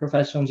Hispanic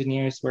Professional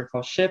Engineers, we're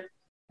called SHIP.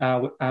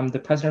 I'm the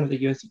president of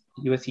the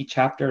USC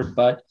chapter,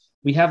 but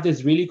we have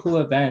this really cool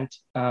event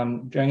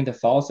during the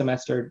fall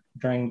semester.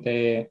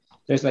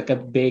 There's like a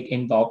big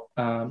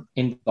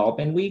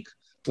involvement week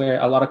where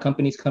a lot of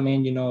companies come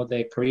in.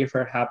 The career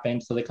fair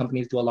happens, so the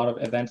companies do a lot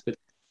of events with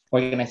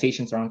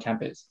organizations around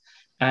campus.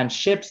 And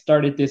SHIP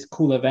started this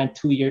cool event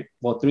 3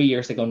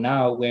 years ago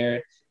now,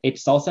 where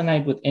it's Salsa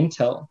Night with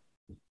Intel,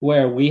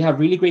 where we have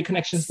really great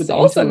connections with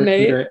Salsa the Intel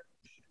recruiter. Night.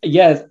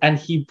 Yes, and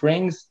he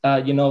brings,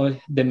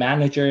 the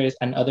managers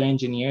and other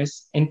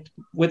engineers in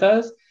with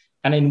us.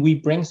 And then we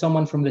bring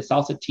someone from the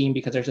salsa team,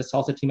 because there's a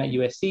salsa team at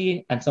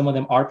USC, and some of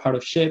them are part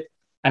of SHIP.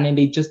 And then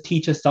they just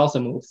teach us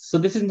salsa moves. So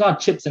this is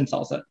not chips and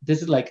salsa.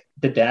 This is like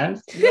the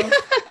dance,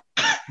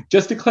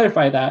 just to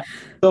clarify that.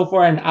 So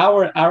for an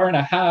hour and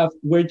a half,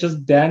 we're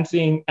just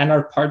dancing, and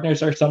our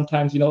partners are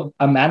sometimes,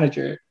 a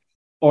manager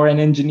or an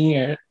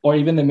engineer, or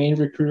even the main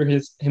recruiter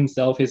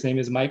himself. His name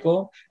is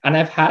Michael. And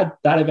I've had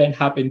that event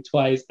happen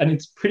twice. And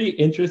it's pretty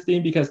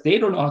interesting because they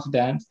don't know how to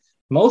dance.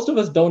 Most of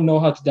us don't know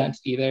how to dance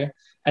either.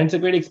 And it's a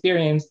great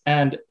experience.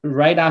 And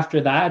right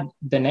after that,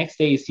 the next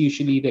day is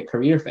usually the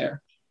career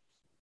fair.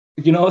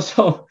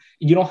 So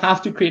you don't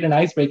have to create an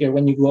icebreaker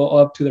when you go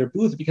up to their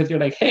booth, because you're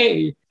like,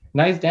 hey,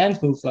 nice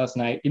dance moves last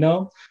night,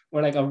 or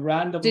like a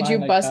random. Did you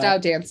bust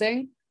out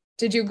dancing?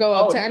 Did you go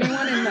up to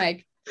anyone and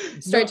like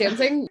start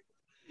dancing?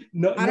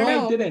 No,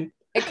 I didn't.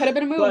 It could have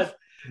been a move.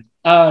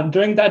 But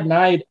during that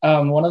night,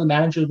 one of the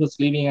managers was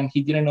leaving and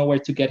he didn't know where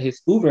to get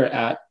his Uber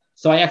at.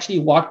 So I actually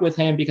walked with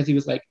him because he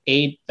was like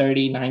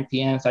 8:30, 9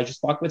 p.m. So I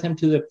just walked with him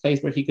to the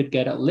place where he could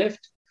get a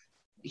lift.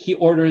 He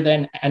ordered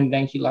and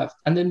then he left.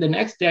 And then the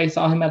next day I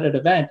saw him at an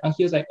event and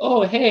he was like,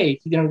 oh, hey,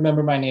 he didn't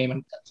remember my name,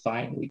 and that's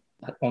fine. We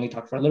only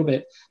talked for a little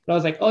bit. But I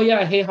was like, oh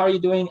yeah, hey, how are you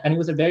doing? And it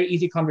was a very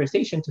easy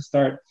conversation to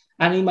start.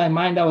 And in my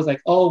mind, I was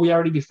like, oh, we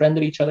already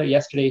befriended each other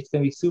yesterday. It's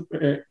going to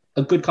be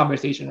a good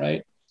conversation,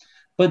 right?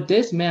 But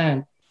this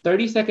man,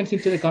 30 seconds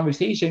into the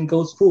conversation,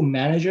 goes full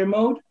manager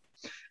mode.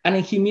 And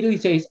then he immediately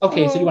says,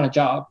 okay, so you want a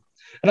job?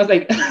 And I was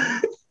like,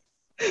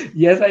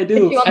 yes, I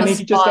do. And then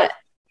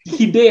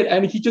he did.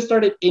 And he just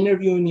started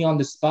interviewing me on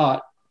the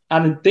spot.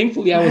 And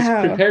thankfully, I was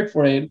prepared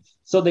for it.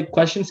 So the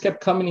questions kept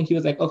coming and he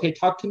was like, okay,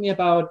 talk to me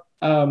about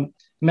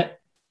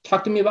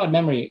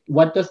memory.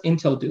 What does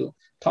Intel do?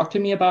 Talk to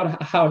me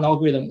about how an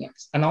algorithm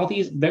works. And all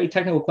these very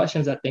technical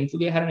questions that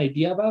thankfully I had an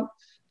idea about.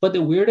 But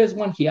the weirdest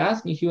one he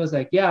asked me, he was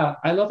like, yeah,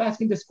 I love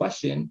asking this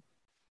question.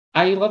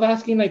 I love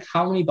asking like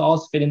how many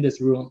balls fit in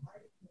this room.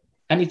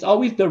 And it's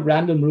always the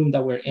random room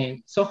that we're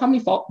in. So how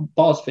many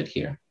balls fit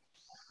here?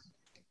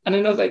 And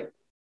then I was like,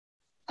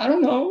 I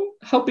don't know.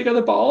 How big are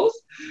the balls?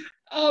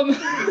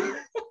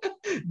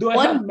 Do I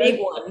one big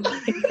one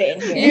can fit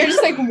in here? You're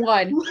just like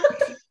one.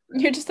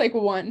 You're just like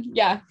one.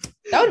 Yeah.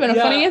 That would have been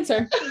a funny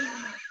answer.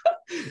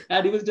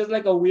 And it was just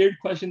like a weird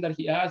question that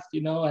he asked,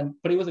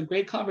 but it was a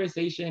great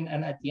conversation.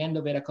 And at the end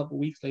of it, a couple of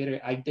weeks later,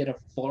 I did a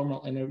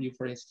formal interview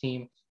for his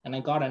team and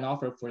I got an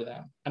offer for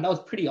them. And that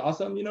was pretty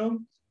awesome,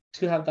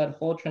 to have that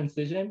whole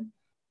transition.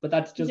 But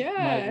that's just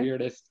my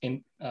weirdest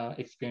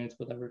experience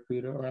with a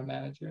recruiter or a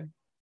manager.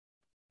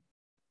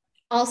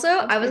 Also,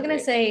 I was going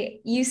to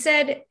say, you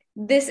said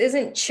this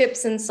isn't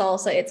chips and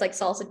salsa, it's like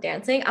salsa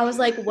dancing. I was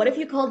like, what if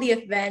you called the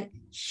event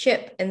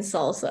Chip and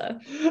Salsa?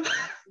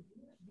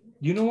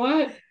 You know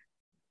what?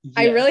 Yes.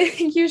 I really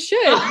think you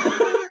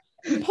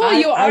should. Paul,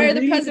 you are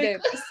the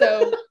president.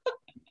 So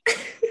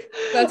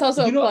that's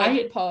also a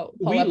plug, Paul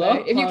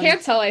if you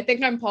can't tell, I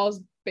think I'm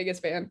Paul's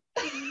biggest fan.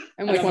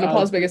 I'm like one of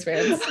Paul's biggest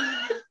fans.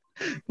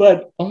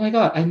 But oh my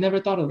God, I never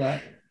thought of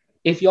that.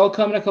 If y'all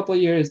come in a couple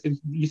of years, if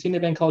you've seen an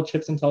event called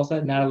Chips and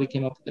Salsa, Natalie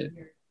came up with it.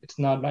 It's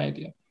not my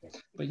idea.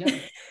 But yeah.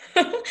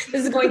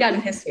 This is going down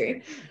in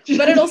history.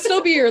 But it'll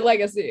still be your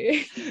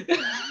legacy.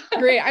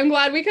 Great. I'm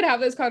glad we could have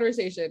this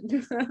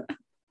conversation.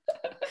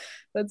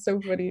 That's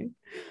so funny.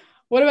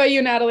 What about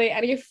you, Natalie?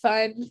 Any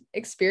fun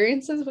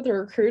experiences with a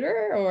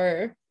recruiter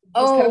or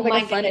just kind of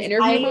like a fun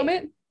interview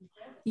moment?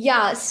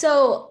 Yeah.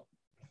 So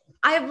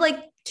I have like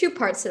two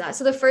parts to that.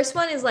 So the first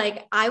one is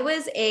like, I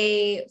was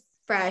a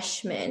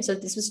freshman. So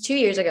this was 2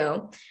 years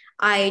ago.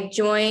 I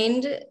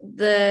joined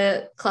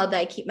the club that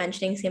I keep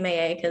mentioning,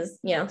 CMAA, because,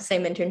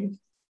 same intern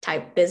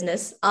type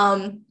business.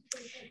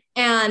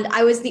 And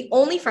I was the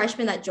only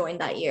freshman that joined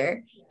that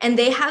year. And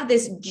they have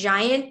this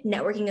giant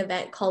networking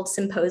event called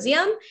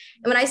Symposium.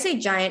 And when I say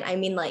giant, I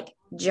mean like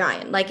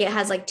giant. Like it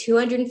has like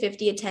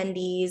 250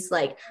 attendees,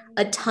 like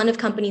a ton of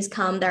companies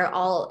come. They're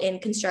all in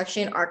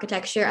construction,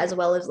 architecture, as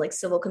well as like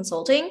civil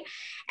consulting.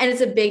 And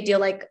it's a big deal.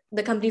 Like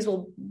the companies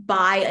will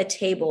buy a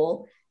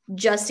table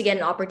just to get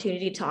an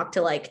opportunity to talk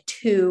to like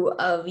 2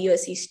 of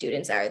USC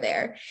students that are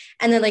there.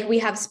 And then like we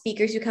have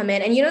speakers who come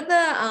in, and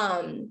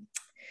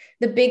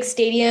the big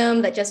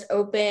stadium that just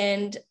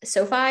opened,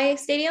 SoFi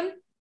Stadium.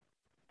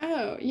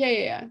 Oh,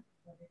 yeah.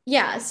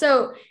 Yeah.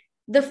 So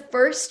the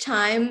first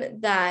time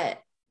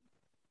that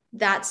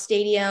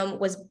stadium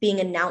was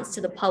being announced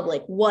to the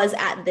public was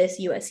at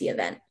this USC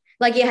event.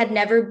 Like it had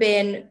never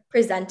been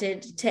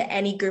presented to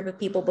any group of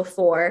people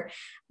before,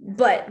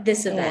 but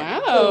this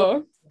event. Wow.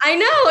 So, I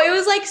know, it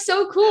was like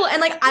so cool. And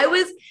like I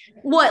was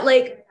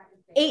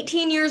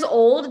 18 years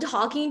old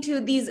talking to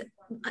these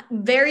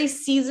very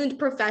seasoned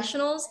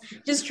professionals,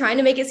 just trying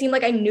to make it seem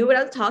like I knew what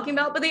I was talking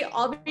about, but they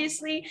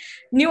obviously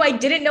knew I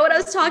didn't know what I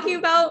was talking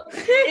about.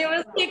 It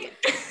was like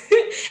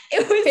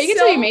it was fake it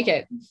till you make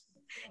it.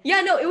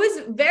 Yeah, no, it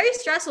was very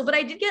stressful, but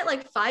I did get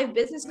like 5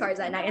 business cards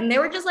that night, and they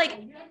were just like,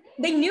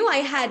 they knew I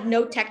had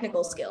no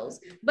technical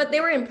skills, but they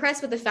were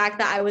impressed with the fact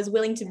that I was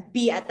willing to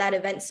be at that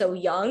event so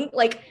young,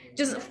 like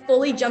just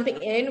fully jumping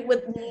in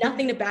with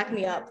nothing to back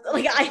me up.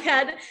 Like I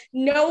had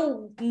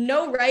no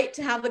right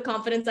to have the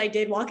confidence I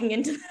did walking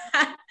into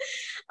that.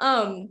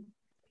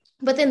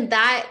 But then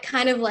that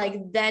kind of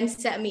like then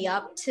set me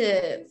up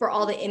for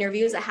all the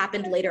interviews that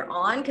happened later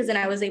on. Because then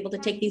I was able to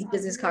take these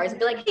business cards and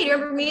be like, hey, do you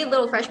remember me,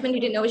 little freshman who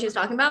didn't know what she was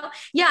talking about?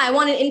 Yeah, I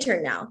want an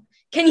intern now.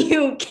 Can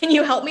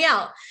you help me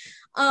out?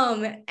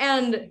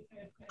 And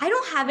I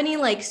don't have any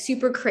like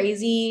super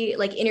crazy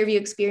like interview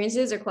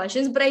experiences or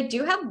questions, but I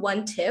do have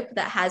one tip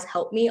that has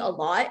helped me a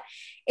lot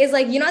is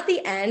like, at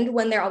the end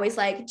when they're always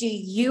like, do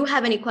you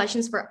have any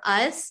questions for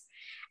us?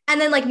 And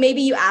then like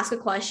maybe you ask a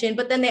question,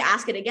 but then they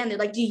ask it again. They're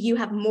like, do you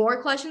have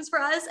more questions for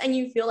us? And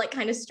you feel like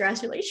kind of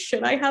stressed. You're like,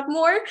 should I have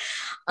more?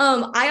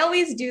 I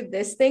always do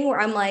this thing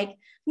where I'm like,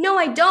 no,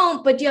 I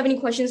don't. But do you have any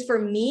questions for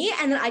me?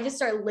 And then I just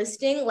start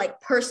listing like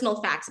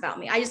personal facts about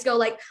me. I just go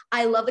like,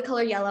 I love the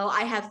color yellow.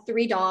 I have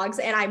 3 dogs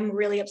and I'm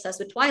really obsessed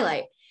with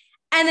Twilight.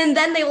 And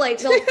then they'll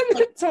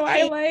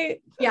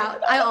Twilight. Yeah,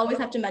 I always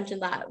have to mention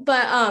that.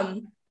 But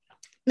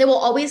they will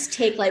always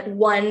take like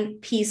one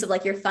piece of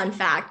like your fun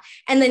fact,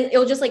 and then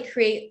it'll just like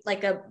create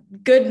like a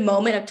good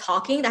moment of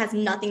talking that has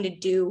nothing to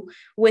do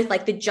with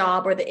like the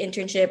job or the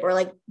internship or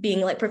like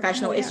being like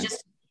professional. Oh, yeah. It's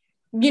just,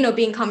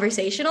 being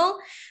conversational.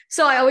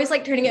 So I always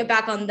like turning it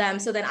back on them.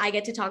 So then I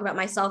get to talk about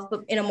myself,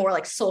 but in a more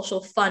like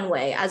social fun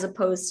way, as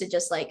opposed to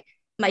just like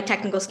my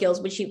technical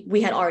skills, which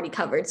we had already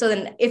covered. So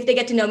then if they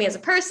get to know me as a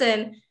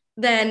person,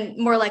 then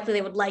more likely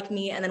they would like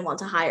me and then want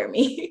to hire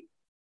me.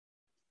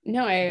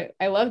 No,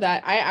 I love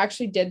that. I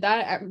actually did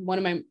that at one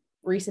of my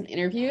recent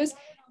interviews,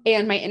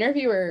 and my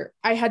interviewer,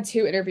 I had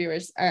 2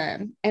 interviewers,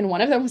 and one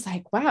of them was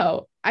like,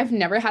 wow, I've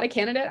never had a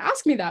candidate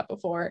ask me that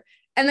before.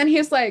 And then he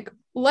was like,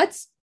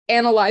 let's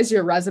analyze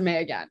your resume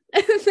again.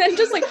 And then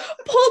just like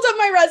pulled up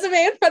my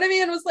resume in front of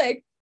me and was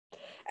like,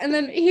 and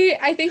then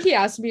I think he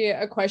asked me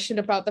a question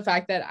about the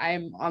fact that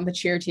I'm on the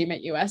cheer team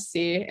at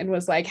USC and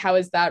was like, how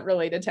is that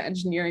related to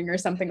engineering or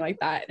something like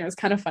that? And it was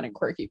kind of fun and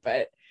quirky,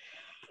 but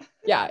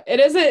yeah,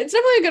 it's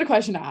definitely a good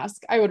question to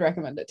ask. I would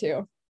recommend it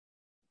too.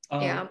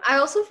 Yeah. I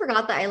also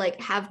forgot that I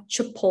like have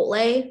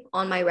Chipotle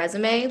on my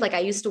resume. Like I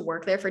used to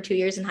work there for 2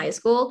 years in high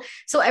school.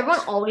 So everyone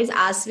always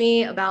asks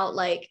me about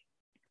like,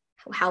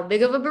 how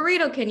big of a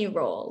burrito can you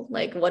roll?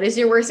 Like, what is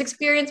your worst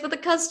experience with a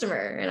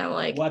customer? And I'm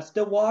like, what's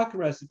the guac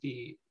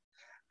recipe?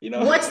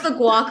 What's the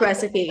guac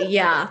recipe?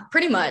 Yeah,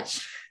 pretty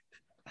much.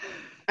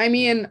 I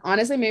mean,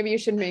 honestly, maybe you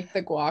should make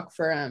the guac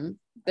for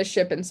the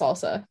Ship and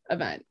Salsa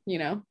event,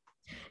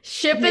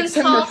 Ship and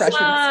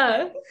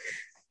salsa.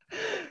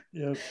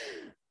 Yep.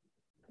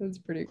 That's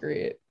pretty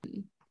great.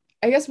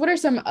 I guess what are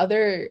some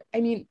other,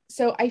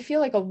 so I feel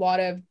like a lot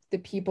of the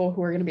people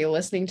who are going to be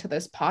listening to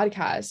this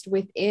podcast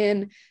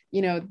within,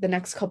 the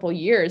next couple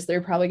years,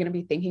 they're probably going to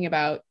be thinking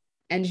about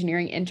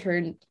engineering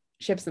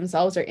internships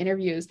themselves or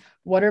interviews.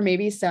 What are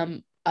maybe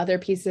some other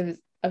pieces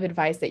of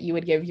advice that you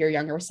would give your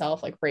younger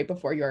self, like right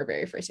before your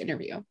very first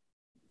interview?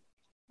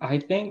 I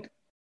think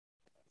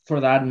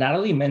for that,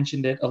 Natalie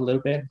mentioned it a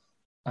little bit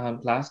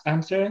last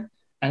answer,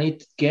 and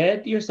it's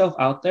get yourself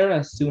out there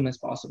as soon as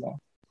possible.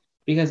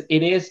 Because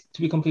it is,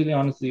 to be completely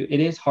honest with you, it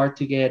is hard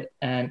to get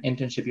an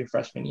internship your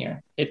freshman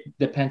year. It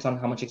depends on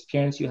how much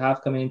experience you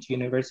have coming into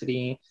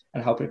university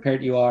and how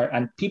prepared you are.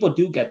 And people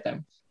do get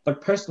them. But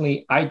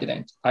personally, I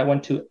didn't. I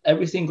went to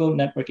every single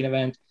networking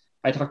event.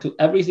 I talked to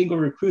every single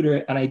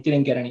recruiter and I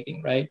didn't get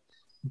anything, right?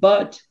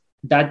 But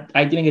that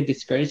I didn't get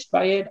discouraged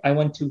by it. I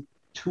went to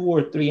 2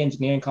 or 3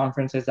 engineering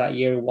conferences that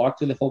year, walked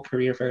through the whole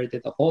career fair,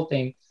 did the whole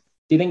thing,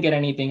 didn't get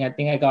anything. I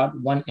think I got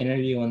 1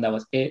 interview and that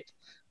was it.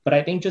 But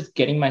I think just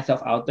getting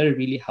myself out there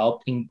really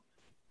helped in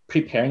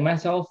preparing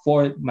myself for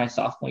my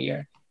sophomore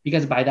year.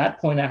 Because by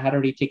that point, I had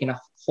already taken a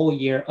whole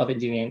year of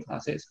engineering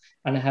classes,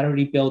 and I had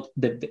already built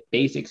the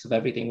basics of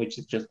everything, which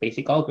is just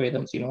basic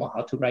algorithms,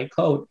 how to write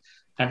code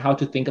and how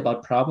to think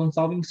about problem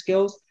solving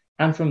skills.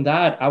 And from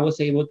that, I was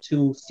able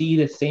to see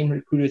the same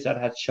recruiters that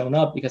had shown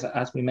up, because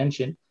as we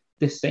mentioned,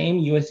 the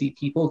same USC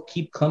people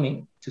keep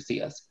coming to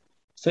see us.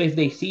 So if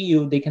they see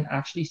you, they can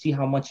actually see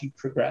how much you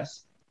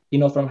progress,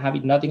 from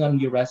having nothing on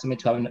your resume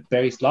to having a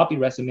very sloppy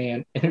resume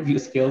and interview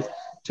skills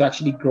to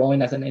actually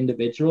growing as an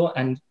individual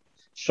and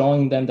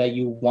showing them that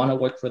you want to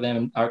work for them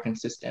and are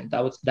consistent.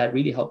 That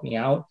really helped me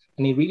out.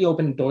 And it really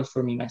opened doors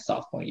for me my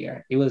sophomore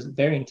year. It was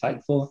very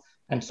insightful.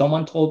 And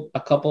someone told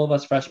a couple of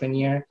us freshman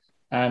year,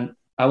 and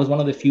I was one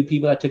of the few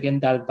people that took in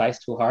that advice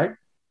to heart.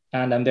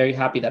 And I'm very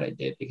happy that I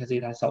did, because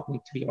it has helped me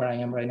to be where I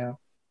am right now.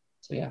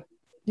 So yeah.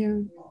 Yeah.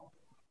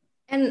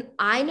 And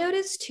I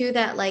noticed too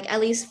that, like,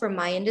 at least for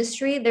my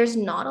industry, there's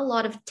not a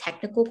lot of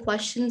technical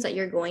questions that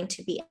you're going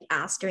to be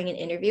asked during an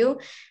interview.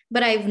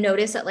 But I've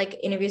noticed that like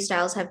interview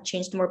styles have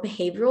changed to more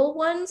behavioral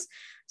ones.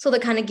 So they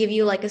kind of give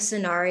you like a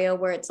scenario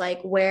where it's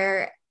like,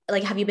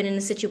 have you been in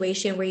a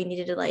situation where you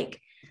needed to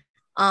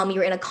you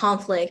were in a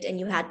conflict and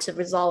you had to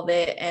resolve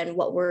it, and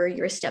what were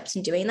your steps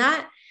in doing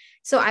that?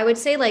 So I would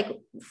say, like,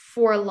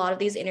 for a lot of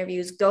these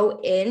interviews, go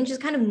in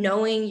just kind of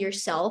knowing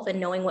yourself and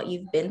knowing what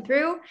you've been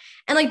through,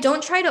 and like,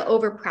 don't try to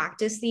over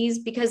practice these,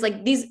 because like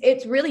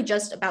it's really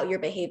just about your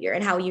behavior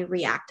and how you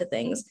react to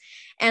things.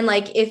 And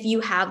like, if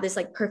you have this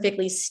like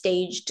perfectly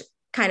staged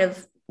kind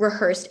of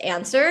rehearsed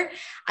answer,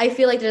 I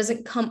feel like it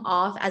doesn't come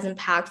off as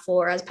impactful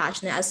or as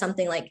passionate as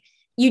something like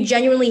you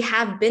genuinely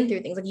have been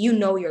through things, like,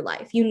 your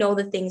life,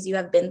 the things you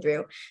have been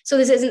through. So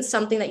this isn't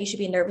something that you should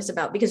be nervous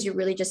about, because you're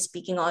really just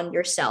speaking on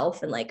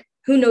yourself, and like,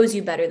 who knows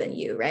you better than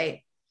you,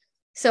 right?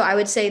 So I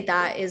would say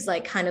that is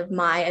like kind of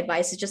my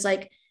advice, is just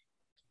like,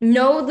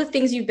 know the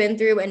things you've been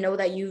through and know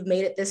that you've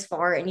made it this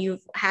far and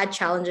you've had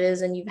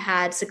challenges and you've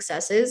had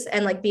successes,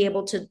 and like be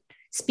able to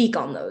speak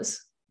on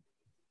those.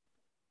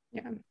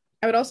 Yeah.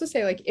 I would also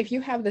say, like, if you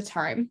have the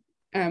time,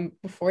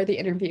 before the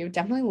interview,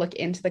 definitely look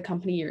into the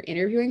company you're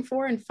interviewing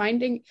for and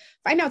find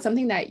out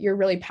something that you're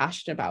really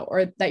passionate about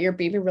or that you're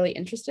maybe really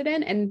interested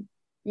in, and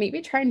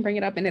maybe try and bring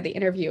it up into the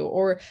interview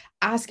or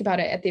ask about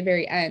it at the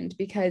very end.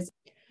 Because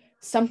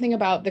something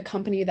about the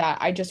company that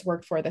I just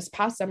worked for this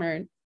past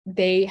summer,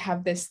 they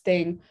have this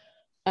thing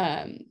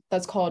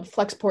that's called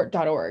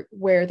flexport.org,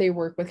 where they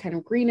work with kind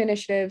of green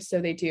initiatives. So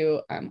they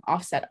do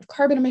offset of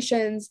carbon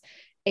emissions,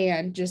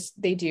 and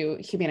just they do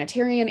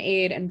humanitarian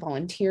aid and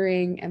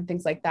volunteering and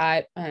things like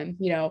that.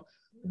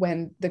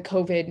 When the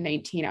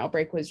COVID-19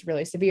 outbreak was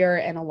really severe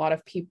and a lot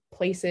of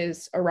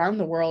places around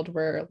the world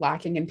were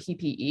lacking in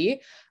PPE,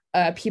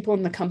 people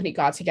in the company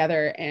got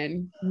together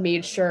and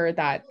made sure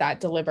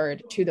that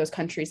delivered to those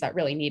countries that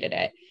really needed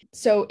it.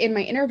 So in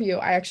my interview,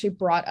 I actually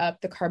brought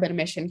up the carbon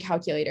emission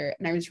calculator,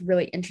 and I was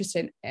really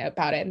interested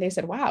about it. And they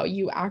said, wow,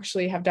 you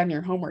actually have done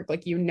your homework,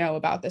 like,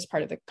 about this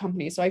part of the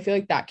company. So I feel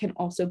like that can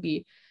also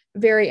be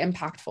very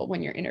impactful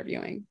when you're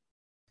interviewing.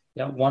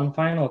 Yeah, one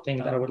final thing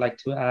that I would like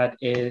to add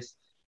is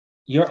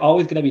you're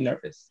always going to be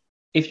nervous.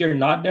 If you're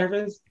not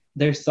nervous,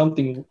 there's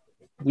something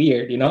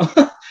weird,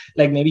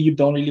 like maybe you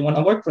don't really want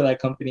to work for that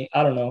company.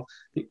 I don't know.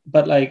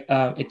 But like,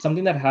 it's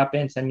something that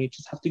happens and you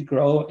just have to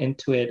grow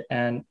into it.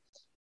 And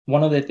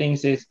one of the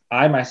things is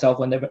I myself,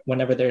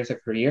 whenever there's a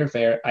career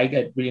fair, I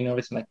get really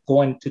nervous and like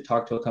going to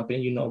talk to a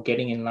company,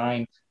 getting in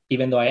line,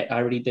 even though I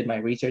already did my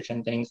research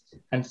and things.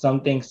 And an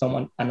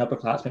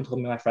upperclassman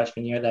told me my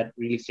freshman year that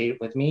really stayed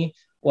with me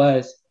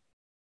was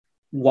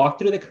walk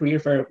through the career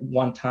fair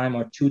one time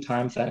or two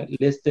times and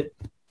list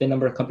the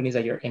number of companies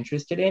that you're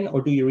interested in,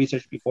 or do your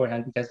research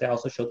beforehand, because they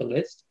also show the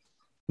list.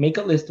 Make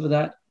a list of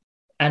that.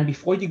 And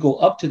before you go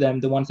up to them,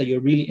 the ones that you're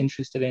really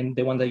interested in,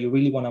 the ones that you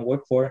really want to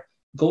work for,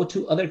 go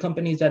to other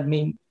companies that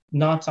may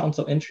not sound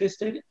so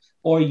interested,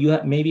 or you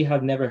maybe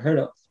have never heard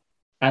of.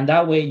 And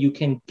that way you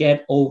can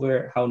get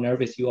over how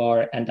nervous you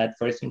are and that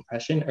first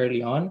impression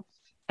early on.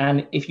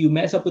 And if you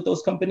mess up with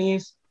those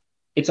companies,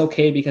 it's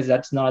okay, because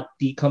that's not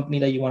the company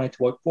that you wanted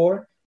to work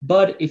for.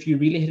 But if you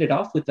really hit it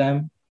off with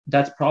them,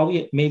 that's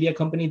probably maybe a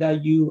company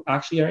that you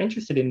actually are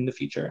interested in the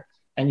future,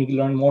 and you can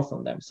learn more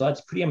from them. So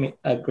that's pretty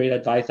a great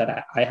advice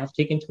that I have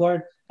taken to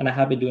heart, and I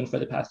have been doing for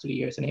the past 3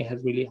 years, and it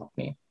has really helped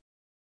me.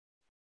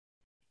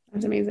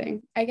 That's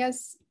amazing. I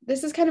guess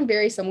this is kind of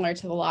very similar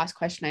to the last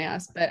question I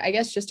asked, but I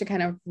guess just to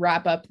kind of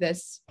wrap up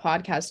this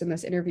podcast and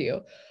this interview,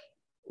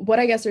 what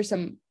I guess are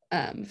some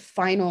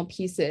final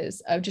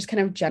pieces of just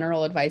kind of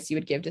general advice you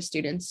would give to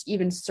students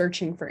even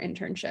searching for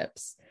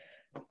internships,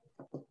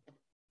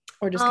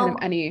 or just kind of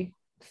any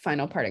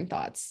final parting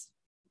thoughts?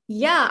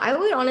 Yeah, I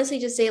would honestly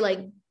just say, like,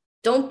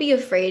 don't be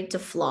afraid to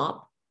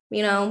flop,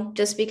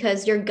 just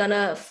because you're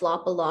gonna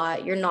flop a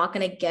lot. You're not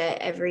gonna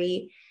get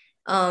every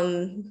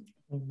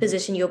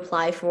position you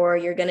apply for.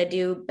 You're gonna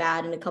do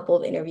bad in a couple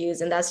of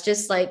interviews, and that's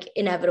just like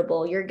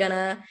inevitable. You're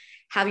gonna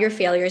have your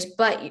failures,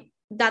 but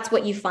that's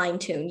what you fine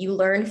tune. You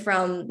learn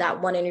from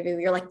that one interview.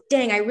 You're like,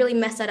 dang, I really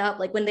messed that up.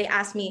 Like when they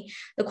asked me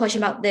the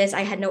question about this,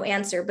 I had no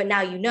answer, but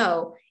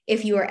now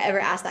if you are ever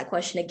asked that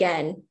question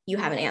again, you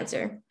have an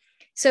answer.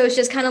 So it's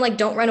just kind of like,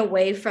 don't run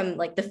away from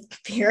like the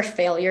fear of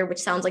failure, which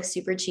sounds like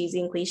super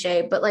cheesy and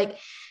cliche, but like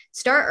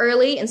start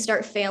early and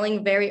start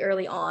failing very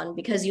early on,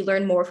 because you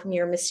learn more from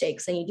your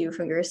mistakes than you do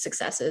from your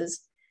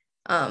successes.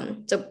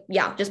 So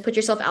yeah, just put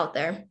yourself out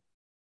there.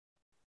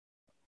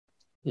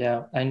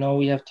 Yeah, I know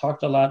we have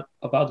talked a lot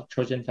about the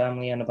Trojan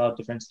family and about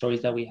different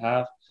stories that we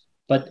have,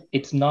 but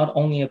it's not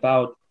only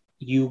about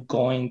you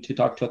going to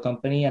talk to a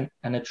company and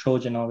a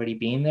Trojan already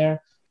being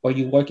there, or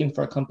you working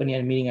for a company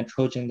and meeting a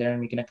Trojan there and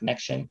making a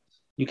connection.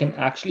 You can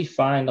actually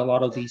find a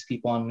lot of these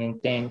people on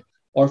LinkedIn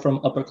or from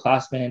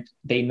upperclassmen.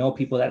 They know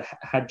people that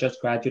had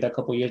just graduated a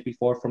couple of years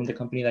before from the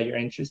company that you're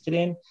interested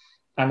in.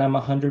 And I'm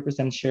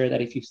 100% sure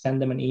that if you send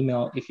them an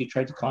email, if you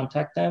try to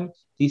contact them,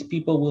 these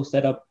people will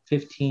set up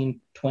 15,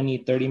 20,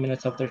 30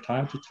 minutes of their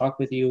time to talk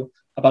with you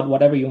about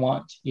whatever you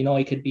want. You know,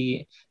 it could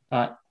be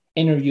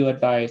interview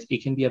advice.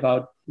 It can be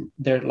about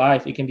their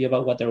life. It can be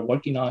about what they're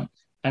working on.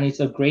 And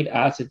it's a great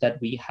asset that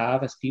we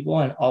have as people.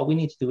 And all we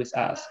need to do is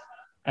ask.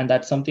 And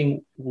that's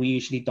something we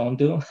usually don't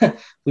do.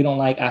 We don't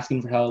like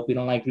asking for help. We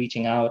don't like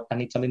reaching out.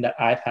 And it's something that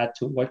I've had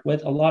to work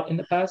with a lot in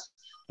the past.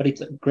 But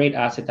it's a great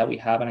asset that we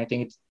have. And I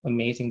think it's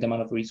amazing the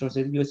amount of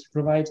resources USC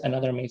provides, and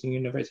other amazing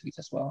universities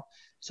as well.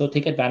 So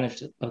take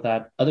advantage of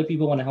that. Other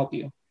people want to help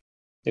you.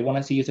 They want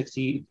to see you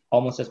succeed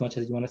almost as much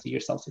as you want to see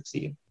yourself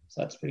succeed.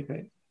 So that's pretty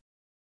great.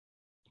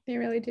 They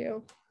really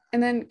do.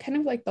 And then kind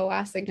of like the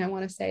last thing I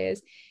want to say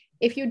is,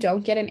 if you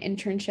don't get an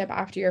internship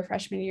after your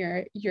freshman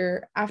year,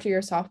 after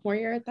your sophomore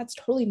year, that's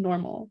totally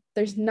normal.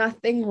 There's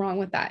nothing wrong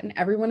with that. And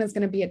everyone is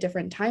going to be at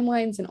different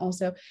timelines and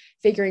also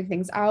figuring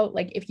things out.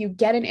 Like if you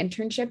get an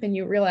internship and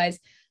you realize,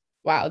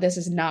 wow, this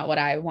is not what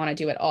I want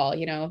to do at all.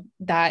 You know,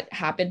 that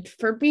happened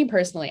for me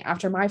personally.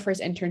 After my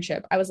first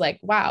internship, I was like,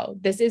 wow,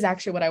 this is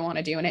actually what I want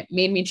to do. And it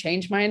made me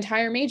change my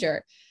entire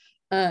major.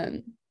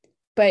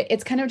 But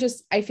it's kind of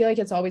just, I feel like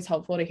it's always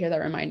helpful to hear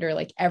that reminder,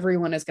 like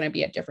everyone is going to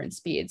be at different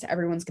speeds.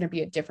 Everyone's going to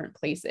be at different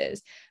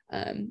places.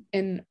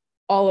 And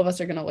all of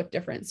us are going to look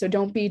different. So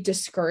don't be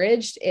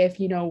discouraged if,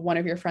 you know, one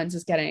of your friends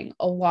is getting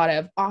a lot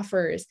of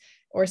offers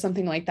or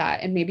something like that.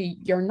 And maybe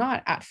you're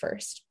not at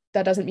first.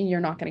 That doesn't mean you're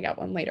not going to get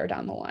one later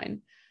down the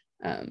line.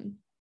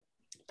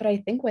 But I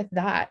think with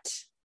that,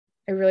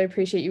 I really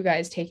appreciate you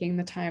guys taking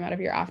the time out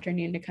of your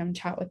afternoon to come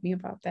chat with me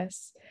about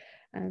this.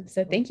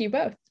 So thank you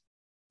both.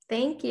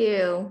 Thank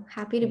you.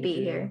 Happy to be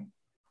here.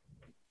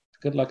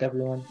 Good luck,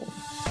 everyone.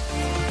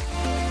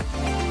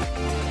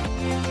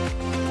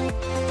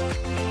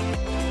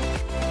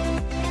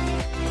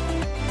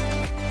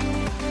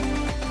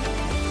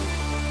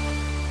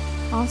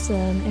 Awesome.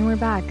 And we're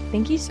back.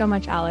 Thank you so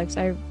much, Alex.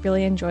 I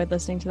really enjoyed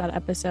listening to that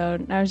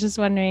episode. I was just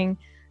wondering,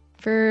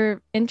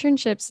 for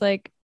internships,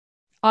 like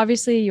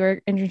obviously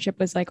your internship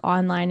was like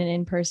online and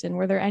in person.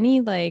 Were there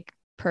any like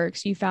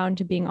perks you found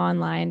to being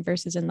online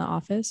versus in the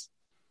office?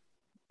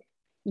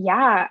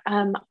 Yeah,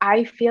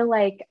 I feel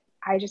like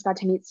I just got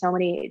to meet so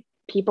many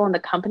people in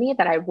the company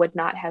that I would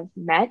not have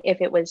met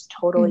if it was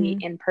totally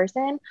in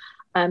person.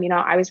 You know,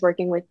 I was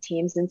working with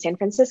teams in San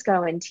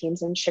Francisco and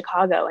teams in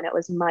Chicago, and it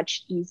was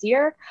much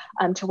easier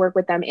to work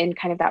with them in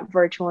kind of that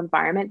virtual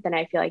environment than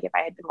I feel like if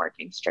I had been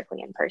working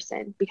strictly in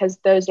person, because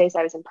those days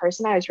I was in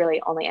person, I was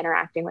really only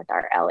interacting with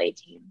our LA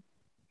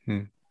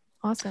team.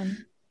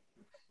 Awesome.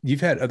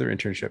 You've had other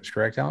internships,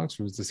 correct, Alex?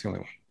 Or was this the only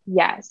one?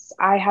 Yes,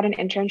 I had an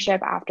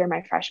internship after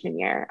my freshman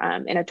year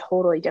in a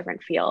totally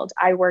different field.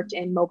 I worked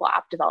in mobile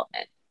app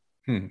development.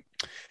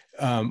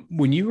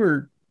 When you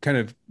were kind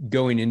of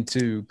going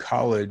into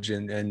college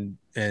and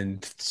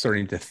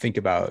starting to think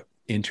about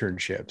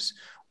internships,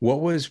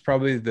 what was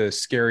probably the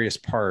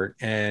scariest part?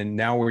 And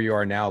now where you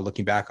are now,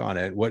 looking back on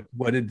it,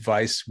 what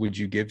advice would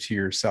you give to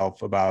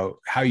yourself about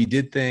how you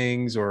did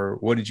things, or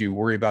what did you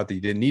worry about that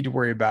you didn't need to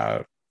worry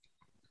about?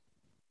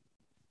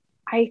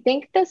 I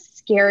think the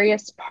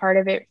scariest part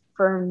of it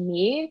for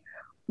me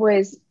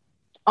was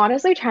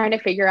honestly trying to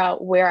figure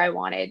out where I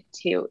wanted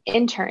to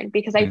intern,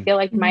 because I feel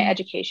like my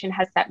education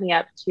has set me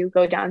up to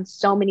go down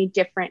so many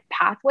different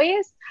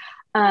pathways.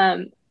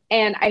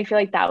 And I feel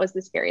like that was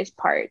the scariest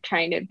part,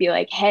 trying to be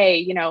like, hey,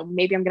 you know,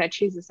 maybe I'm going to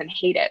choose this and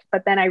hate it.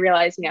 But then I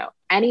realized, you know,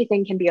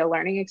 anything can be a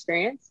learning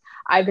experience.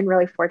 I've been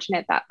really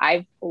fortunate that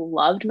I've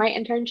loved my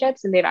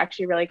internships, and they've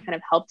actually really kind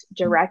of helped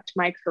direct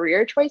my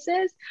career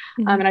choices.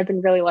 And I've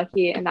been really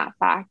lucky in that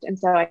fact. And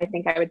so I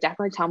think I would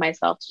definitely tell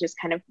myself to just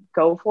kind of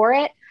go for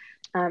it,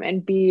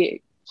 and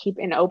keep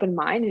an open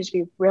mind and just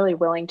be really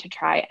willing to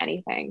try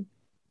anything.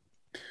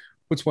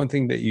 What's one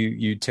thing that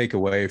you take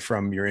away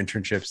from your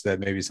internships that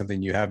maybe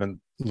something you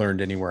haven't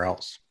learned anywhere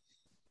else?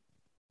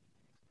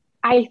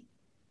 I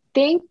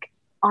think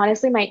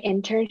honestly, my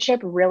internship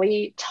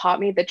really taught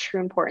me the true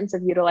importance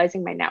of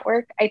utilizing my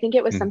network. I think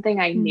it was something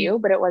I knew,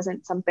 but it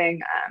wasn't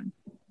something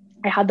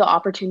I had the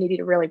opportunity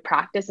to really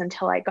practice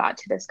until I got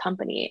to this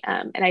company.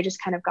 And I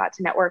just kind of got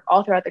to network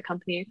all throughout the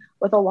company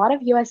with a lot of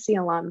USC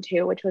alum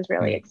too, which was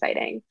really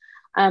exciting.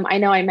 I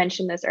know I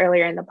mentioned this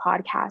earlier in the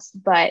podcast,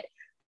 but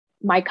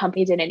my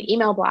company did an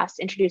email blast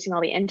introducing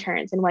all the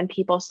interns. And when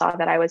people saw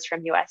that I was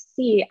from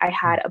USC, I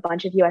had a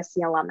bunch of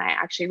USC alumni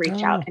actually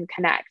reach out and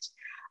connect.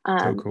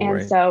 So cool, and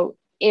right? so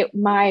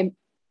my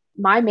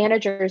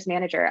manager's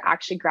manager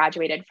actually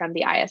graduated from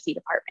the ISE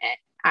department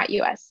at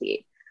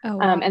USC. Oh,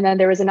 wow. And then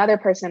there was another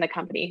person in the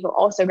company who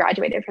also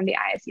graduated from the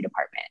ISE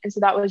department. And so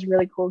that was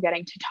really cool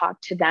getting to talk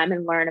to them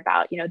and learn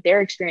about,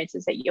 their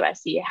experiences at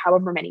USC,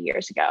 however many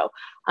years ago.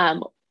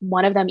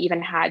 One of them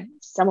even had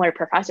similar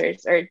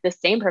professors or the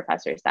same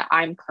professors that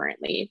I'm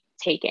currently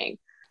taking.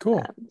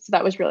 Cool. So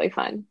that was really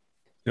fun.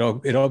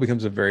 It all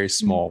becomes a very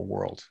small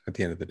world at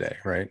the end of the day,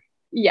 right?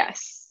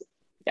 Yes.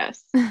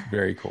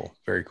 Very cool.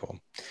 Very cool.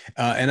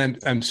 And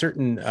I'm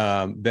certain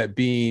that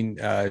being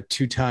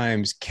 2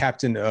 times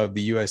captain of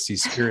the USC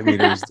Spirit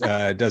Leaders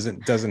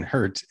doesn't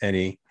hurt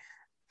any.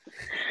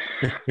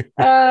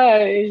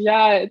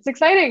 Yeah, it's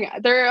exciting.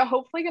 They're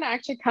hopefully going to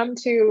actually come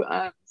to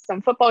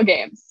some football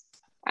games.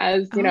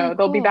 As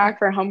they'll be back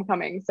for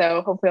homecoming,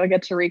 so hopefully I'll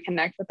get to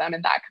reconnect with them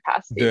in that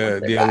capacity.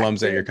 The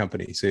alums at your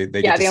company, so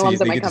they get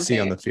to see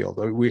on the field.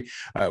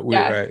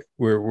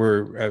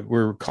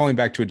 We're calling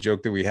back to a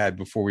joke that we had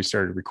before we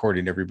started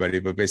recording, everybody,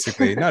 but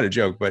basically not a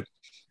joke, but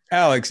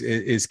Alex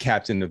is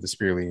captain of the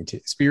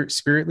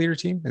Spirit Leader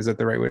team. Is that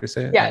the right way to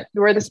say it? Yeah,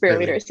 we're the Spirit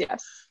Leaders.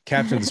 Yes,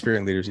 captain of the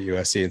Spirit Leaders at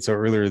USC. And so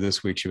earlier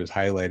this week, she was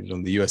highlighted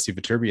on the USC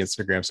Viterbi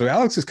Instagram. So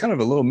Alex is kind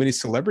of a little mini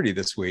celebrity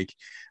this week.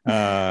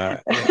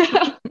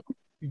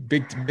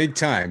 Big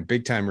time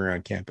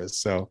around campus.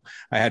 So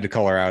I had to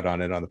call her out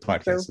on it on the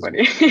podcast. So funny.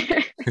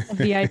 A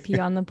VIP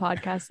on the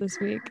podcast this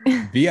week.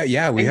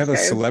 Yeah, we have a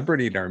guys.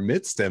 celebrity in our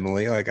midst,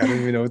 Emily. Like, I don't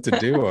even know what to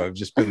do. I've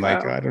just been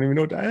like, I don't even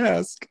know what to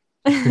ask.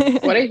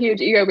 What a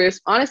huge ego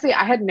boost. Honestly,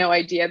 I had no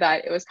idea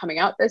that it was coming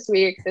out this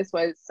week. This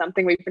was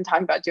something we've been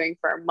talking about doing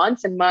for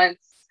months and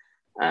months.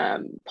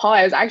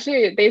 Paul,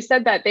 they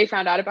said that they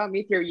found out about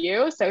me through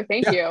you. So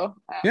thank you.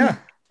 Yeah,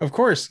 of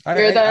course.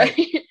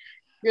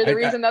 You're the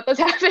reason that this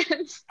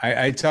happens.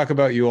 I talk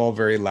about you all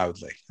very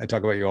loudly.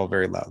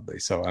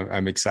 So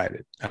I'm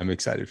excited. I'm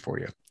excited for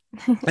you.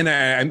 And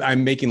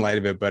I'm making light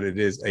of it, but it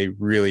is a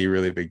really,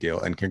 really big deal.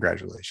 And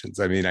congratulations.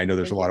 I mean, I know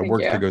there's a lot of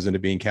work that goes into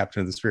being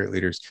captain of the Spirit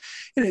Leaders,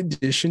 in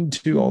addition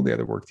to all the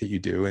other work that you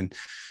do. And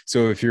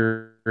so if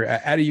you're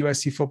at a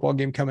USC football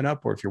game coming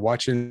up, or if you're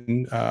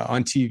watching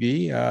on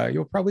TV,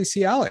 you'll probably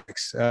see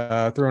Alex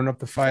throwing up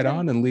the fight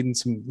on and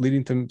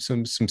leading them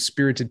some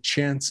spirited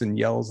chants and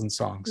yells and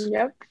songs.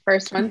 Yep.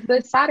 First one's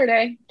this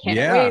Saturday.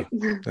 Can't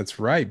wait. That's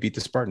right. Beat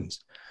the Spartans.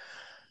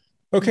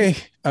 Okay.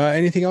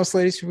 Anything else,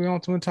 ladies, we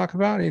want to talk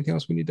about? Anything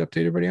else we need to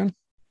update everybody on?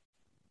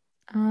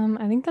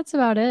 I think that's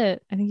about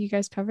it. I think you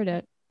guys covered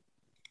it.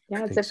 Yeah,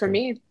 that's it for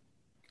me.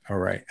 All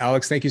right.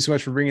 Alex, thank you so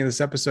much for bringing this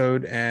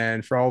episode.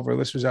 And for all of our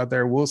listeners out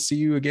there, we'll see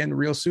you again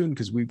real soon,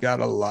 because we've got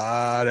a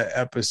lot of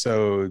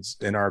episodes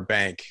in our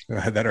bank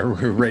that are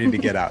ready to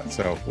get out.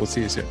 So we'll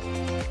see you soon.